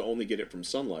seems to only get it from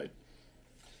sunlight.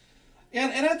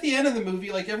 And at the end of the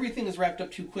movie, like, everything is wrapped up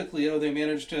too quickly. Oh, they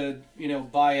managed to,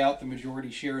 buy out the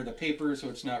majority share of the paper, so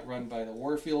it's not run by the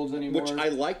Warfields anymore. Which I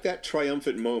like that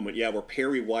triumphant moment, yeah, where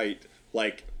Perry White,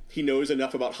 like, he knows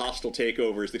enough about hostile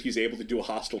takeovers that he's able to do a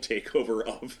hostile takeover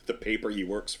of the paper he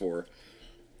works for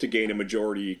to gain a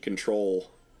majority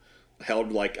control.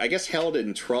 Held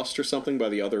in trust or something by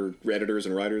the other editors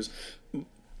and writers.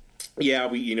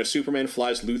 Yeah, Superman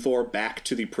flies Luthor back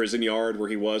to the prison yard where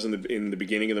he was in the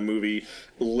beginning of the movie.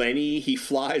 He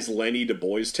flies Lenny to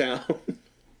Boys Town.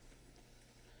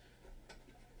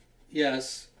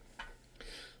 Yes.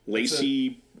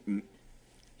 Lacey...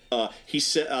 he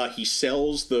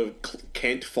sells the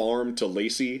Kent farm to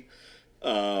Lacey,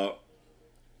 who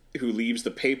leaves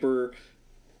the paper.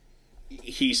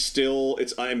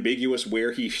 It's ambiguous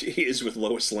where he is with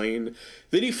Lois Lane.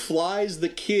 Then he flies the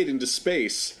kid into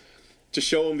space to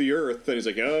show him the Earth, and he's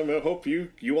like, I hope you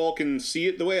all can see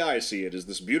it the way I see it, as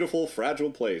this beautiful,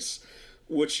 fragile place.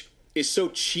 Which is so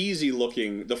cheesy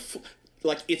looking.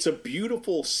 It's a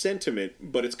beautiful sentiment,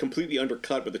 but it's completely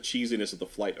undercut by the cheesiness of the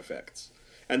flight effects.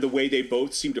 And the way they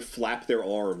both seem to flap their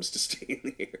arms to stay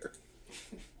in the air.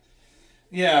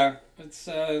 Yeah,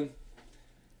 it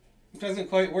doesn't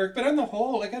quite work. But on the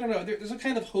whole, I don't know, there's a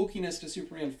kind of hokiness to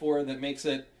Superman 4 that makes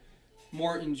it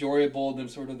more enjoyable than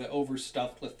sort of the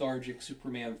overstuffed, lethargic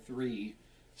Superman 3.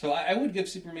 So I would give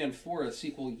Superman 4 a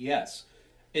sequel, yes.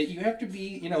 You have to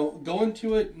be, go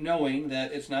into it knowing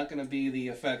that it's not going to be the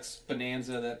effects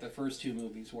bonanza that the first two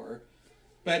movies were.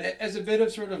 But as a bit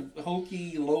of sort of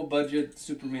hokey, low-budget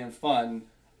Superman fun,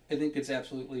 I think it's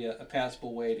absolutely a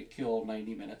passable way to kill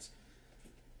 90 minutes.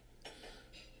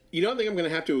 You know, I think I'm going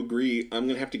to have to agree. I'm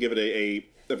going to have to give it a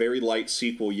very light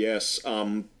sequel, yes.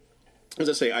 As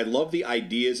I say, I love the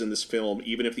ideas in this film,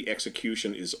 even if the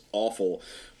execution is awful.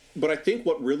 But I think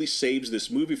what really saves this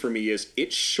movie for me is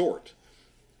it's short.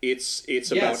 It's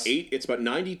about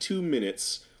 92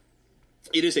 minutes.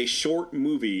 It is a short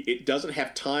movie. It doesn't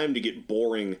have time to get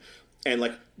boring. And,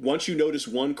 like, once you notice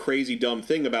one crazy dumb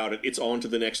thing about it, it's on to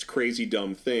the next crazy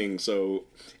dumb thing. So,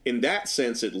 in that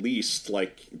sense, at least,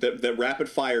 like, the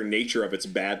rapid-fire nature of its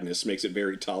badness makes it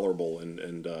very tolerable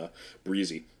and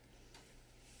breezy.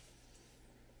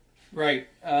 Right.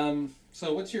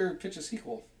 So what's your pitch a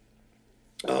sequel?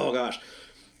 Oh, gosh.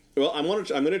 Well, I'm going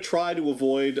to try to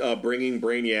avoid bringing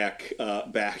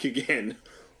Brainiac back again.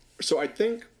 So I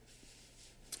think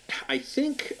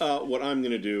what I'm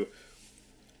going to do...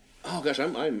 Oh gosh,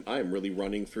 I'm really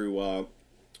running through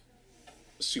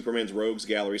Superman's Rogues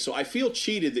Gallery. So I feel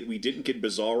cheated that we didn't get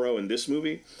Bizarro in this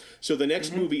movie. So the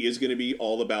next movie is going to be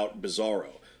all about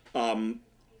Bizarro.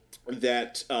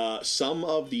 That some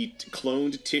of the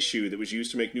cloned tissue that was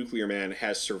used to make Nuclear Man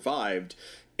has survived,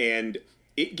 and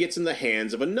it gets in the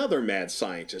hands of another mad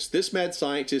scientist. This mad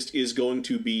scientist is going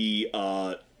to be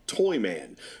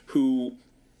Toyman, who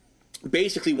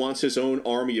basically wants his own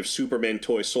army of Superman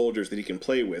toy soldiers that he can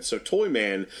play with. So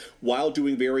Toyman, while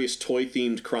doing various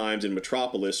toy-themed crimes in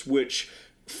Metropolis, which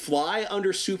fly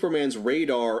under Superman's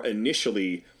radar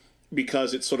initially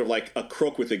because it's sort of like a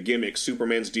crook with a gimmick,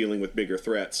 Superman's dealing with bigger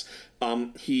threats,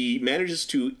 he manages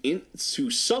to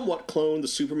somewhat clone the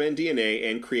Superman DNA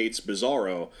and creates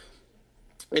Bizarro.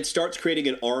 It starts creating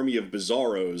an army of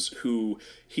Bizarros who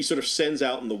he sort of sends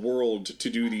out in the world to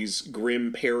do these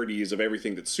grim parodies of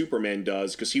everything that Superman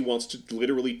does because he wants to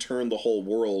literally turn the whole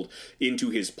world into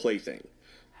his plaything.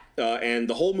 And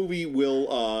the whole movie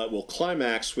will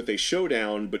climax with a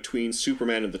showdown between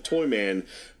Superman and the Toyman,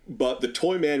 but the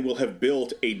Toyman will have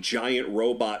built a giant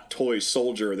robot toy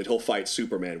soldier that he'll fight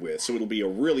Superman with. So it'll be a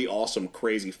really awesome,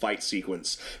 crazy fight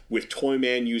sequence with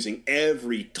Toyman using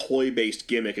every toy-based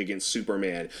gimmick against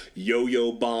Superman.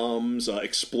 Yo-yo bombs,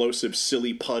 explosive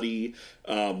silly putty,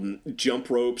 jump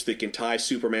ropes that can tie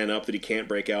Superman up that he can't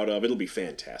break out of. It'll be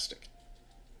fantastic.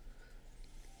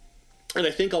 And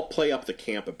I think I'll play up the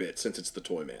camp a bit since it's the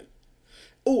Toyman.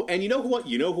 Oh, and you know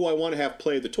who I want to have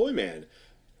play the Toyman?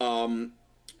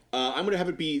 I'm going to have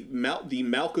it be the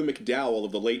Malcolm McDowell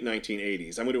of the late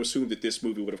 1980s. I'm going to assume that this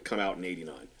movie would have come out in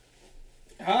 89.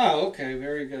 Ah, okay,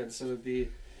 very good. So it'd be...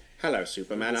 Hello,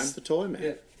 Superman, I'm the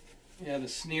Toyman. Yeah, the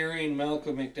sneering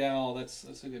Malcolm McDowell,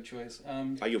 that's a good choice.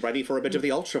 Are you ready for a bit of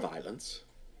the ultra-violence?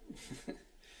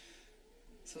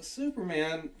 So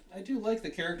Superman, I do like the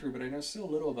character, but I know so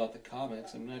little about the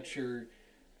comics. I'm not sure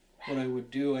what I would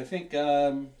do. I think...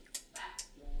 if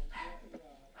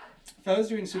I was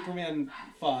doing Superman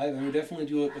 5, I would definitely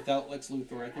do it without Lex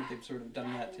Luthor. I think they've sort of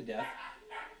done that to death.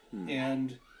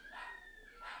 And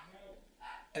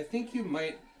I think you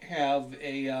might have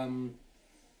a...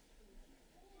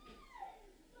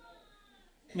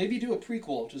 maybe do a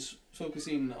prequel, just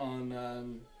focusing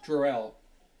on Jor-El.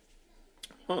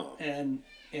 Huh. And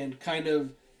kind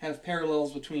of have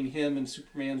parallels between him and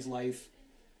Superman's life.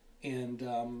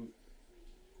 And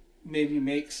maybe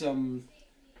make some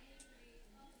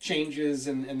changes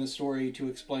in the story to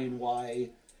explain why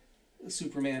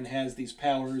Superman has these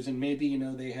powers, and maybe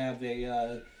they have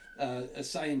a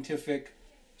scientific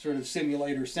sort of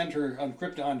simulator center on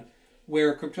Krypton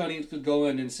where Kryptonians could go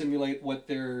in and simulate what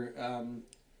their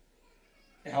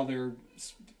how their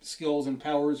skills and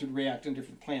powers would react on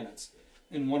different planets,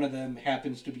 and one of them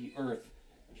happens to be Earth,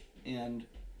 and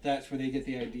that's where they get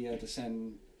the idea to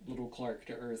send little Clark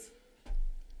to Earth.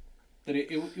 But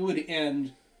it would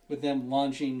end with them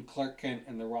launching Clark Kent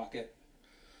and the rocket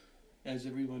as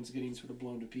everyone's getting sort of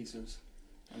blown to pieces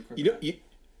on Krypton.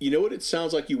 You know what it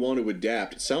sounds like you want to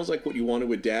adapt? It sounds like what you want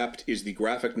to adapt is the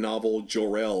graphic novel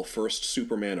Jor-El, First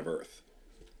Superman of Earth.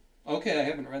 Okay, I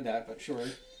haven't read that, but sure.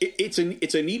 It's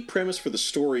a neat premise for the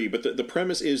story, but the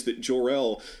premise is that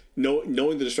Jor-El,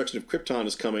 knowing the destruction of Krypton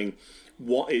is coming,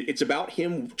 it's about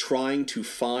him trying to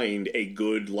find a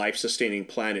good life-sustaining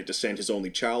planet to send his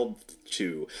only child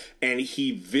to, and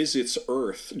he visits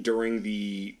Earth during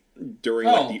the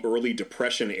early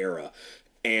Depression era,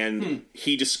 and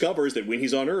he discovers that when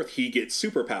he's on Earth, he gets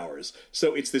superpowers.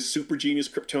 So it's this super genius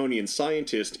Kryptonian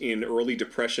scientist in early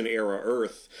Depression era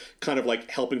Earth, kind of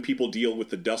like helping people deal with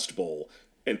the Dust Bowl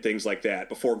and things like that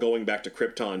before going back to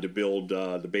Krypton to build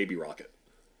the baby rocket.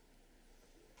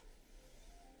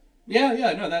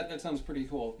 Yeah, no, that sounds pretty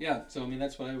cool. Yeah, so I mean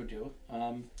that's what I would do.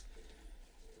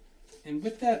 And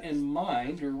with that in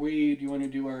mind, do you want to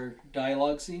do our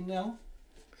dialogue scene now?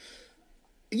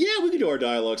 Yeah, we can do our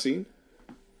dialogue scene.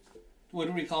 What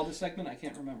do we call this segment? I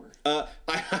can't remember. I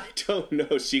don't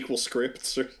know. Sequel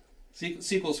scripts or...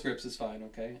 Sequel scripts is fine,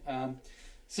 okay.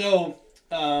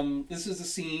 This is a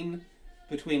scene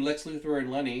between Lex Luthor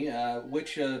and Lenny.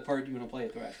 Which part do you want to play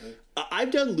at Thrasher?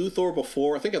 I've done Luthor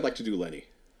before. I think I'd like to do Lenny.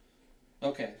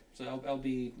 Okay, so I'll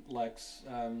be Lex.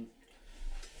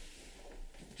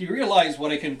 Do you realize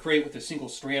what I can create with a single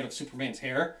strand of Superman's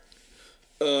hair?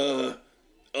 A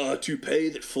toupee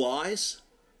that flies?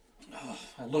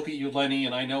 I look at you, Lenny,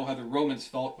 and I know how the Romans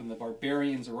felt when the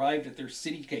barbarians arrived at their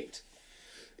city gate.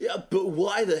 Yeah, but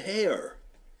why the hair?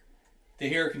 The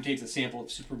hair contains a sample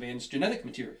of Superman's genetic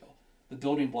material, the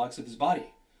building blocks of his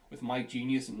body. With my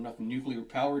genius and enough nuclear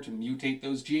power to mutate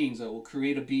those genes, I will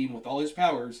create a being with all his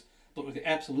powers, but with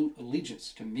absolute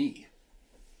allegiance to me.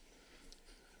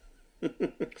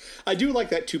 I do like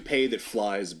that toupee that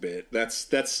flies bit.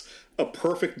 That's a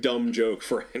perfect dumb joke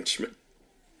for a henchman.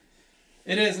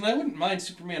 It is, and I wouldn't mind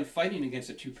Superman fighting against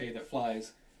a toupee that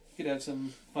flies. You could have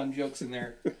some fun jokes in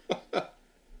there.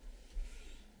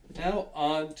 Now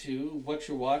on to what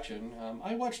you're watching.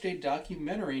 I watched a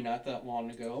documentary not that long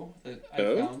ago that I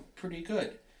found pretty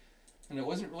good. And it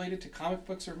wasn't related to comic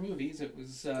books or movies. It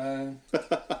was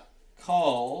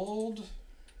called...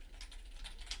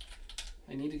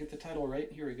 I need to get the title right.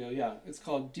 Here we go. Yeah, it's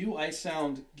called Do I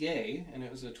Sound Gay? And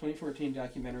it was a 2014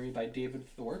 documentary by David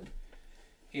Thorpe.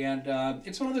 And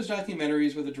it's one of those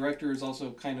documentaries where the director is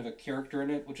also kind of a character in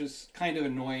it, which is kind of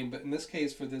annoying. But in this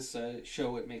case, for this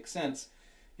show, it makes sense.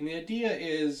 And the idea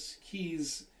is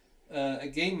he's a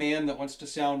gay man that wants to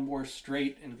sound more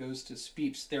straight and goes to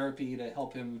speech therapy to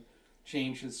help him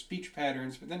change his speech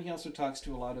patterns. But then he also talks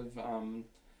to a lot of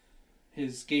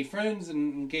his gay friends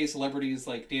and gay celebrities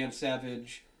like Dan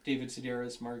Savage, David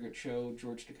Sedaris, Margaret Cho,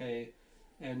 George Takei,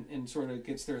 and sort of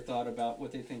gets their thought about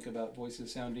what they think about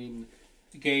voices sounding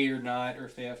gay or not, or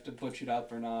if they have to butch it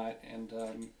up or not. And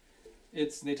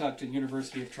they talk to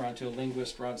University of Toronto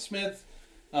linguist Ron Smith.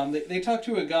 They talk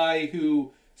to a guy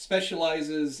who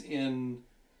specializes in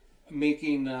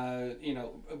making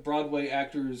Broadway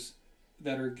actors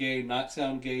that are gay not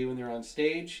sound gay when they're on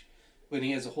stage. When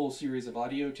he has a whole series of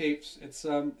audio tapes, it's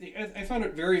I found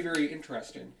it very, very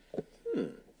interesting.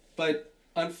 But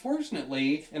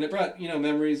unfortunately, and it brought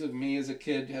memories of me as a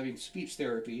kid having speech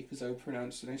therapy, because I would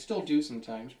pronounce, and I still do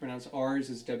sometimes, pronounce R's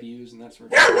as W's and that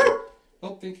sort of thing.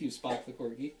 Oh, thank you, Spock the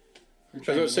Corgi. I was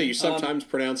going to say, you sometimes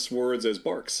pronounce words as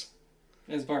barks.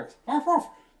 As barks. Arf, arf.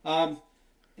 But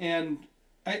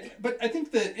I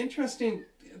think the interesting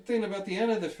thing about the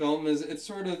end of the film is it's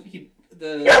sort of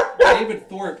David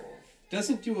Thorpe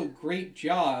doesn't do a great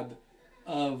job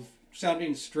of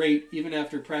sounding straight even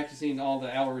after practicing all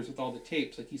the hours with all the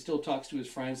tapes. Like, he still talks to his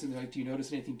friends and they're like, do you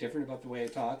notice anything different about the way I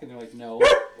talk? And they're like, no.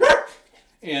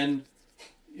 And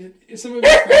some of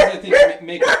his friends, I think,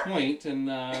 make a point,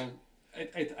 and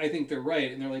I think they're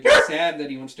right. And they're like, it's sad that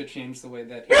he wants to change the way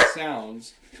that he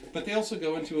sounds. But they also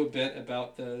go into a bit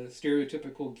about the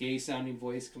stereotypical gay-sounding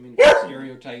voice coming from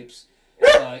stereotypes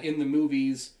in the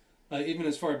movies, even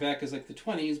as far back as like the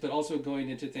 20s, but also going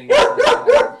into things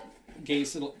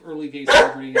like early gay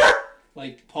celebrities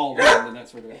like Paul Lynde and that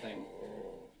sort of a thing.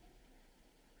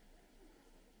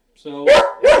 So,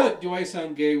 Do I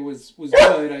Sound Gay was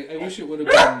good. I wish it would have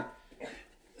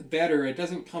been better. It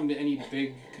doesn't come to any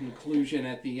big conclusion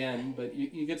at the end, but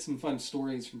you get some fun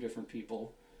stories from different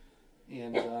people.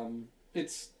 And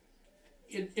it's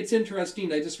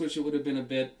interesting. I just wish it would have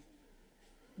been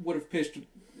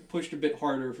pushed a bit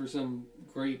harder for some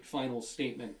great final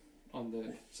statement on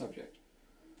the subject.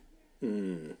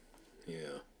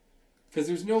 Yeah. Because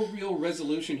there's no real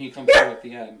resolution he comes to at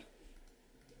the end.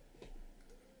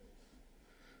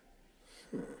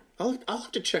 I'll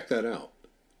have to check that out.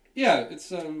 Yeah,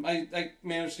 it's I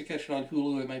managed to catch it on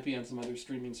Hulu. It might be on some other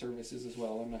streaming services as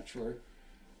well. I'm not sure.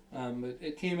 But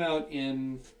it came out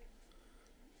in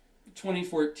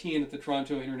 2014 at the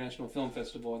Toronto International Film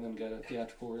Festival, and then got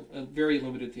a very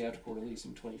limited theatrical release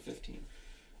in 2015.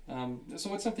 So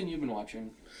what's something you've been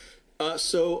watching? I'm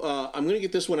going to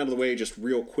get this one out of the way just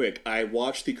real quick. I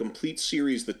watched the complete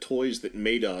series, The Toys That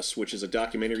Made Us, which is a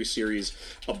documentary series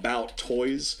about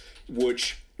toys,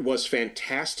 which was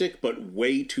fantastic, but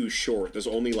way too short. There's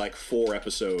only like 4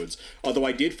 episodes. Although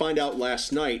I did find out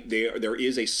last night there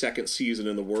is a second season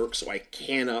in the works, so I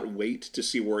cannot wait to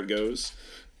see where it goes.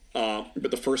 But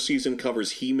the first season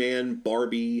covers He-Man,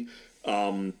 Barbie,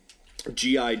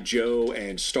 G.I. Joe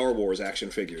and Star Wars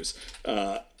action figures.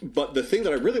 But the thing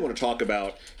that I really want to talk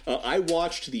about, I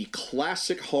watched the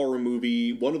classic horror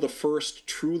movie, one of the first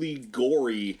truly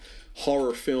gory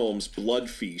horror films, Blood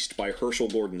Feast by Herschel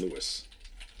Gordon Lewis.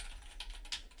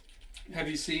 Have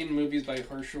you seen movies by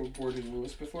Herschel Gordon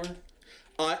Lewis before?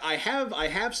 I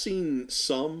have seen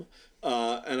some.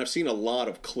 And I've seen a lot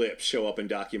of clips show up in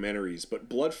documentaries, but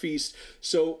Blood Feast.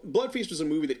 So Blood Feast was a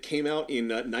movie that came out in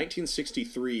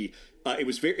 1963. It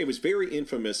was very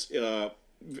infamous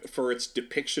for its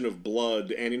depiction of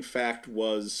blood, and in fact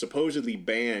was supposedly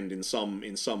banned in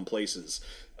some places.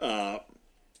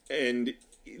 And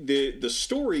the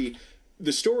story.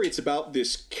 It's about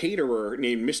this caterer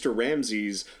named Mr.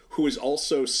 Ramses, who is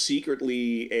also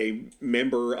secretly a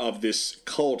member of this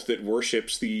cult that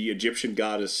worships the Egyptian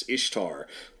goddess Ishtar.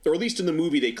 Or at least in the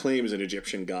movie they claim is an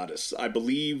Egyptian goddess. I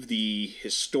believe the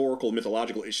historical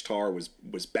mythological Ishtar was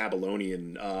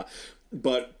Babylonian, and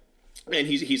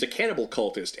he's a cannibal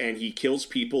cultist, and he kills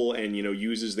people and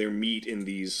uses their meat in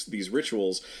these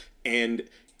rituals. And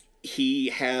he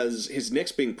has his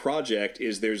next big project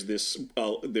is there's this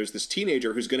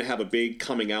teenager who's going to have a big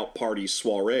coming out party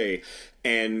soiree,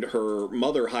 and her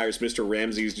mother hires Mr.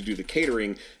 Ramses to do the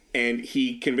catering, and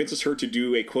he convinces her to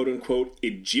do a quote unquote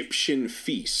Egyptian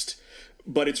feast.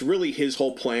 But it's really his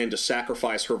whole plan to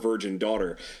sacrifice her virgin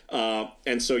daughter.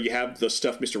 And so you have the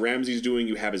stuff Mr. Ramsey's doing,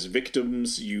 you have his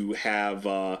victims, you have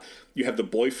the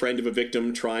boyfriend of a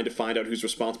victim trying to find out who's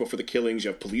responsible for the killings, you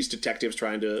have police detectives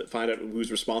trying to find out who's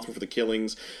responsible for the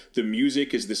killings. The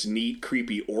music is this neat,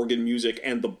 creepy organ music,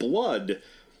 and the blood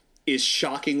is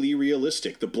shockingly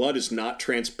realistic. The blood is not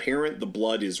transparent, the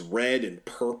blood is red and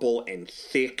purple and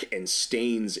thick and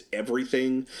stains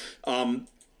everything.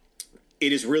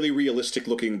 It is really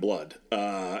realistic-looking blood.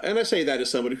 And I say that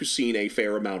as somebody who's seen a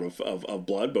fair amount of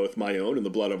blood, both my own and the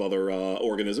blood of other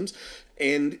organisms.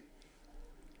 And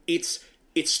it's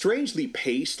strangely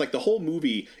paced. Like, the whole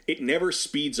movie, it never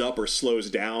speeds up or slows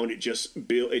down. It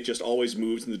just always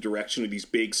moves in the direction of these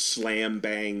big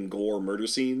slam-bang gore murder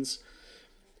scenes.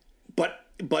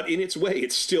 But in its way,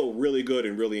 it's still really good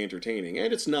and really entertaining.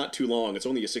 And it's not too long. It's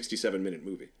only a 67-minute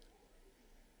movie.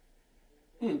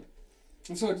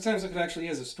 And so it sounds like it actually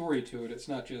has a story to it. It's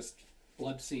not just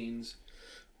blood scenes.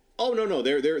 Oh no!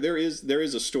 There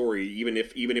is a story, even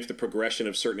if the progression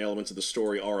of certain elements of the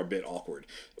story are a bit awkward.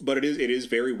 But it is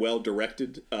very well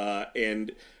directed,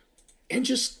 and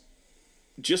just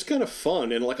kind of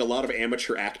fun, and like a lot of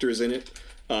amateur actors in it,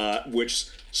 which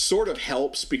sort of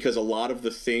helps because a lot of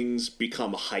the things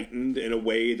become heightened in a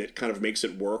way that kind of makes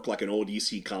it work like an old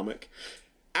EC comic.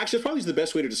 Actually, it probably is the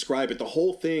best way to describe it. The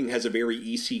whole thing has a very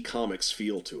EC Comics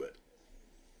feel to it.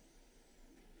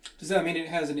 Does that mean it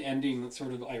has an ending that's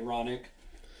sort of ironic?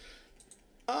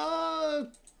 I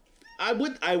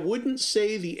wouldn't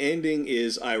say the ending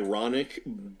is ironic,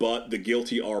 but the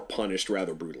guilty are punished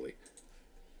rather brutally.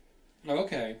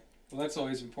 Okay. Well, that's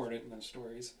always important in those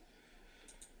stories.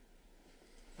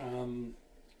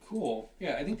 Cool.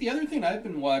 Yeah, I think the other thing I've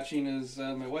been watching is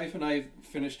my wife and I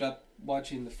finished up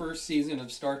watching the first season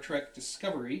of Star Trek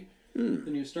Discovery, the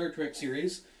new Star Trek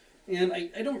series. And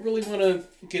I don't really want to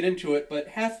get into it, but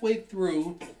halfway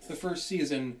through the first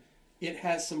season, it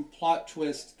has some plot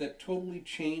twists that totally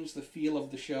change the feel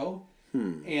of the show.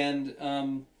 And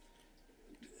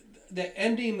the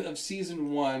ending of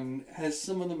season 1 has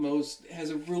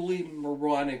a really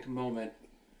moronic moment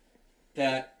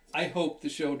that I hope the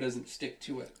show doesn't stick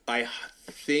to it. I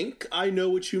think I know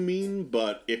what you mean,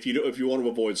 but if you want to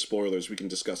avoid spoilers, we can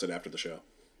discuss it after the show.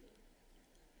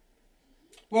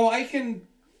 Well, I can.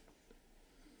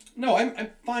 No,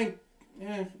 I'm fine.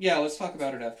 Yeah, let's talk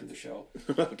about it after the show.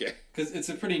 Okay. Because it's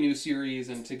a pretty new series,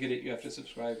 and to get it, you have to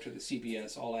subscribe to the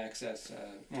CBS All Access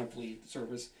monthly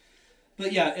service.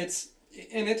 But yeah,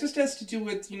 it just has to do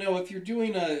with, if you're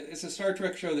doing it's a Star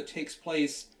Trek show that takes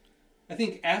place, I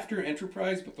think, after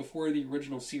Enterprise, but before the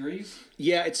original series.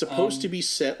 Yeah, it's supposed to be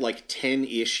set like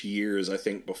 10-ish years, I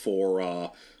think,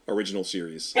 before original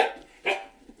series.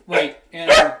 Right, and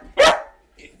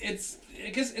I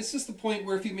guess it's just the point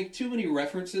where if you make too many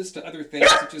references to other things,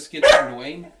 it just gets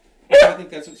annoying. So I think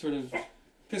that's what sort of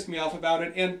pissed me off about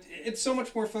it. And it's so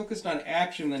much more focused on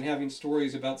action than having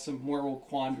stories about some moral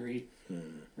quandary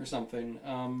or something.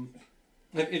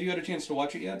 Have you had a chance to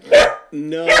watch it yet?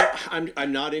 No,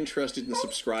 I'm not interested in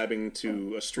subscribing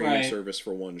to a streaming service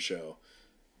for one show.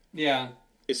 Yeah.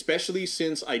 Especially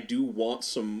since I do want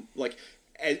some, like,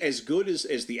 as good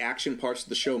as the action parts of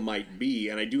the show might be,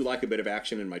 and I do like a bit of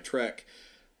action in my Trek,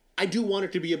 I do want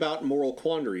it to be about moral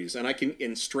quandaries,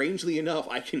 and strangely enough,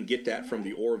 I can get that from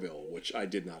the Orville, which I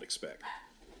did not expect.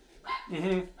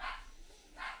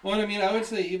 Mm-hmm. Well, I mean, I would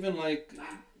say even like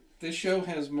this show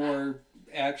has more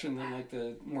action than like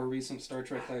the more recent Star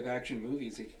Trek live action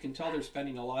movies. You can tell they're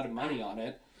spending a lot of money on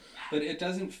it, but it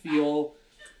doesn't feel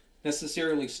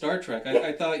necessarily Star Trek.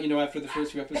 I thought, after the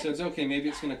first few episodes, okay, maybe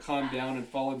it's going to calm down and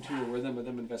fall into a rhythm of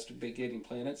them investigating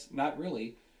planets. Not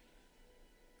really.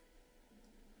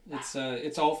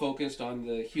 It's all focused on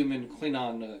the human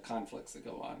Klingon conflicts that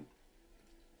go on.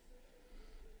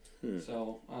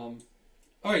 So, all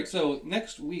right. So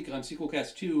next week on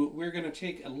Sequelcast 2, we're going to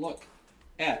take a look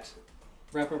at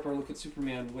wrap up our look at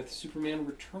Superman with Superman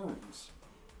Returns,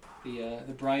 the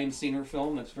Bryan Singer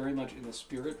film that's very much in the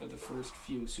spirit of the first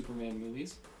few Superman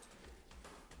movies.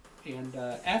 And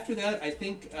after that, I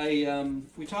think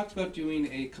we talked about doing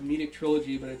a comedic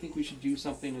trilogy, but I think we should do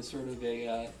something as sort of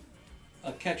a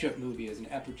catch-up movie as an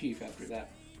aperitif after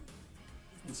that.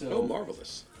 And so,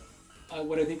 marvelous.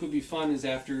 What I think would be fun is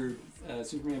after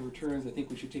Superman Returns, I think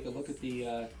we should take a look at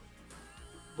the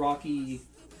Rocky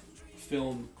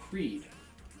film Creed.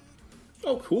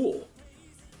 Oh, cool.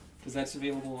 Because that's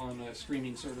available on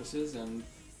streaming services, and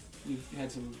we've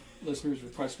had some listeners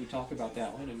request we talk about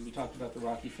that one, and we talked about the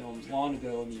Rocky films long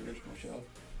ago in the original show.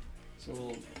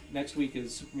 So next week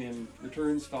is Superman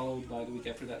Returns, followed by the week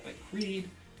after that by Creed,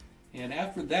 and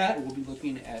after that we'll be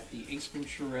looking at the Ace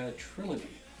Ventura trilogy.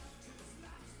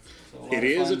 So it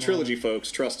is a trilogy,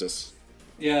 folks. Trust us.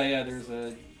 Yeah, there's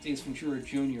a Ace Ventura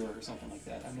Jr. or something like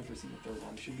that. I've never seen the third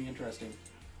one. It should be interesting.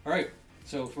 All right.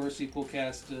 So for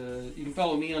Sequelcast, you can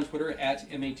follow me on Twitter at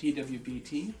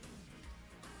MATWBT.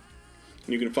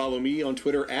 You can follow me on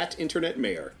Twitter at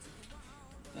InternetMayor.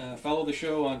 Follow the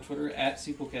show on Twitter at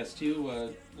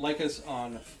Sequelcast2. Like us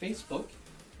on Facebook.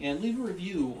 And leave a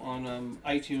review on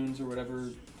iTunes or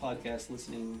whatever podcast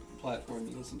listening platform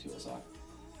you listen to us on.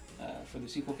 For the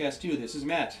Sequelcast 2, this is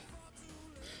Matt.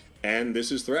 And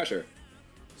this is Thrasher.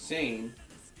 Saying,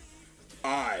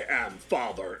 I am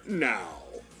father now.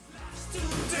 Too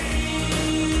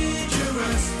dangerous.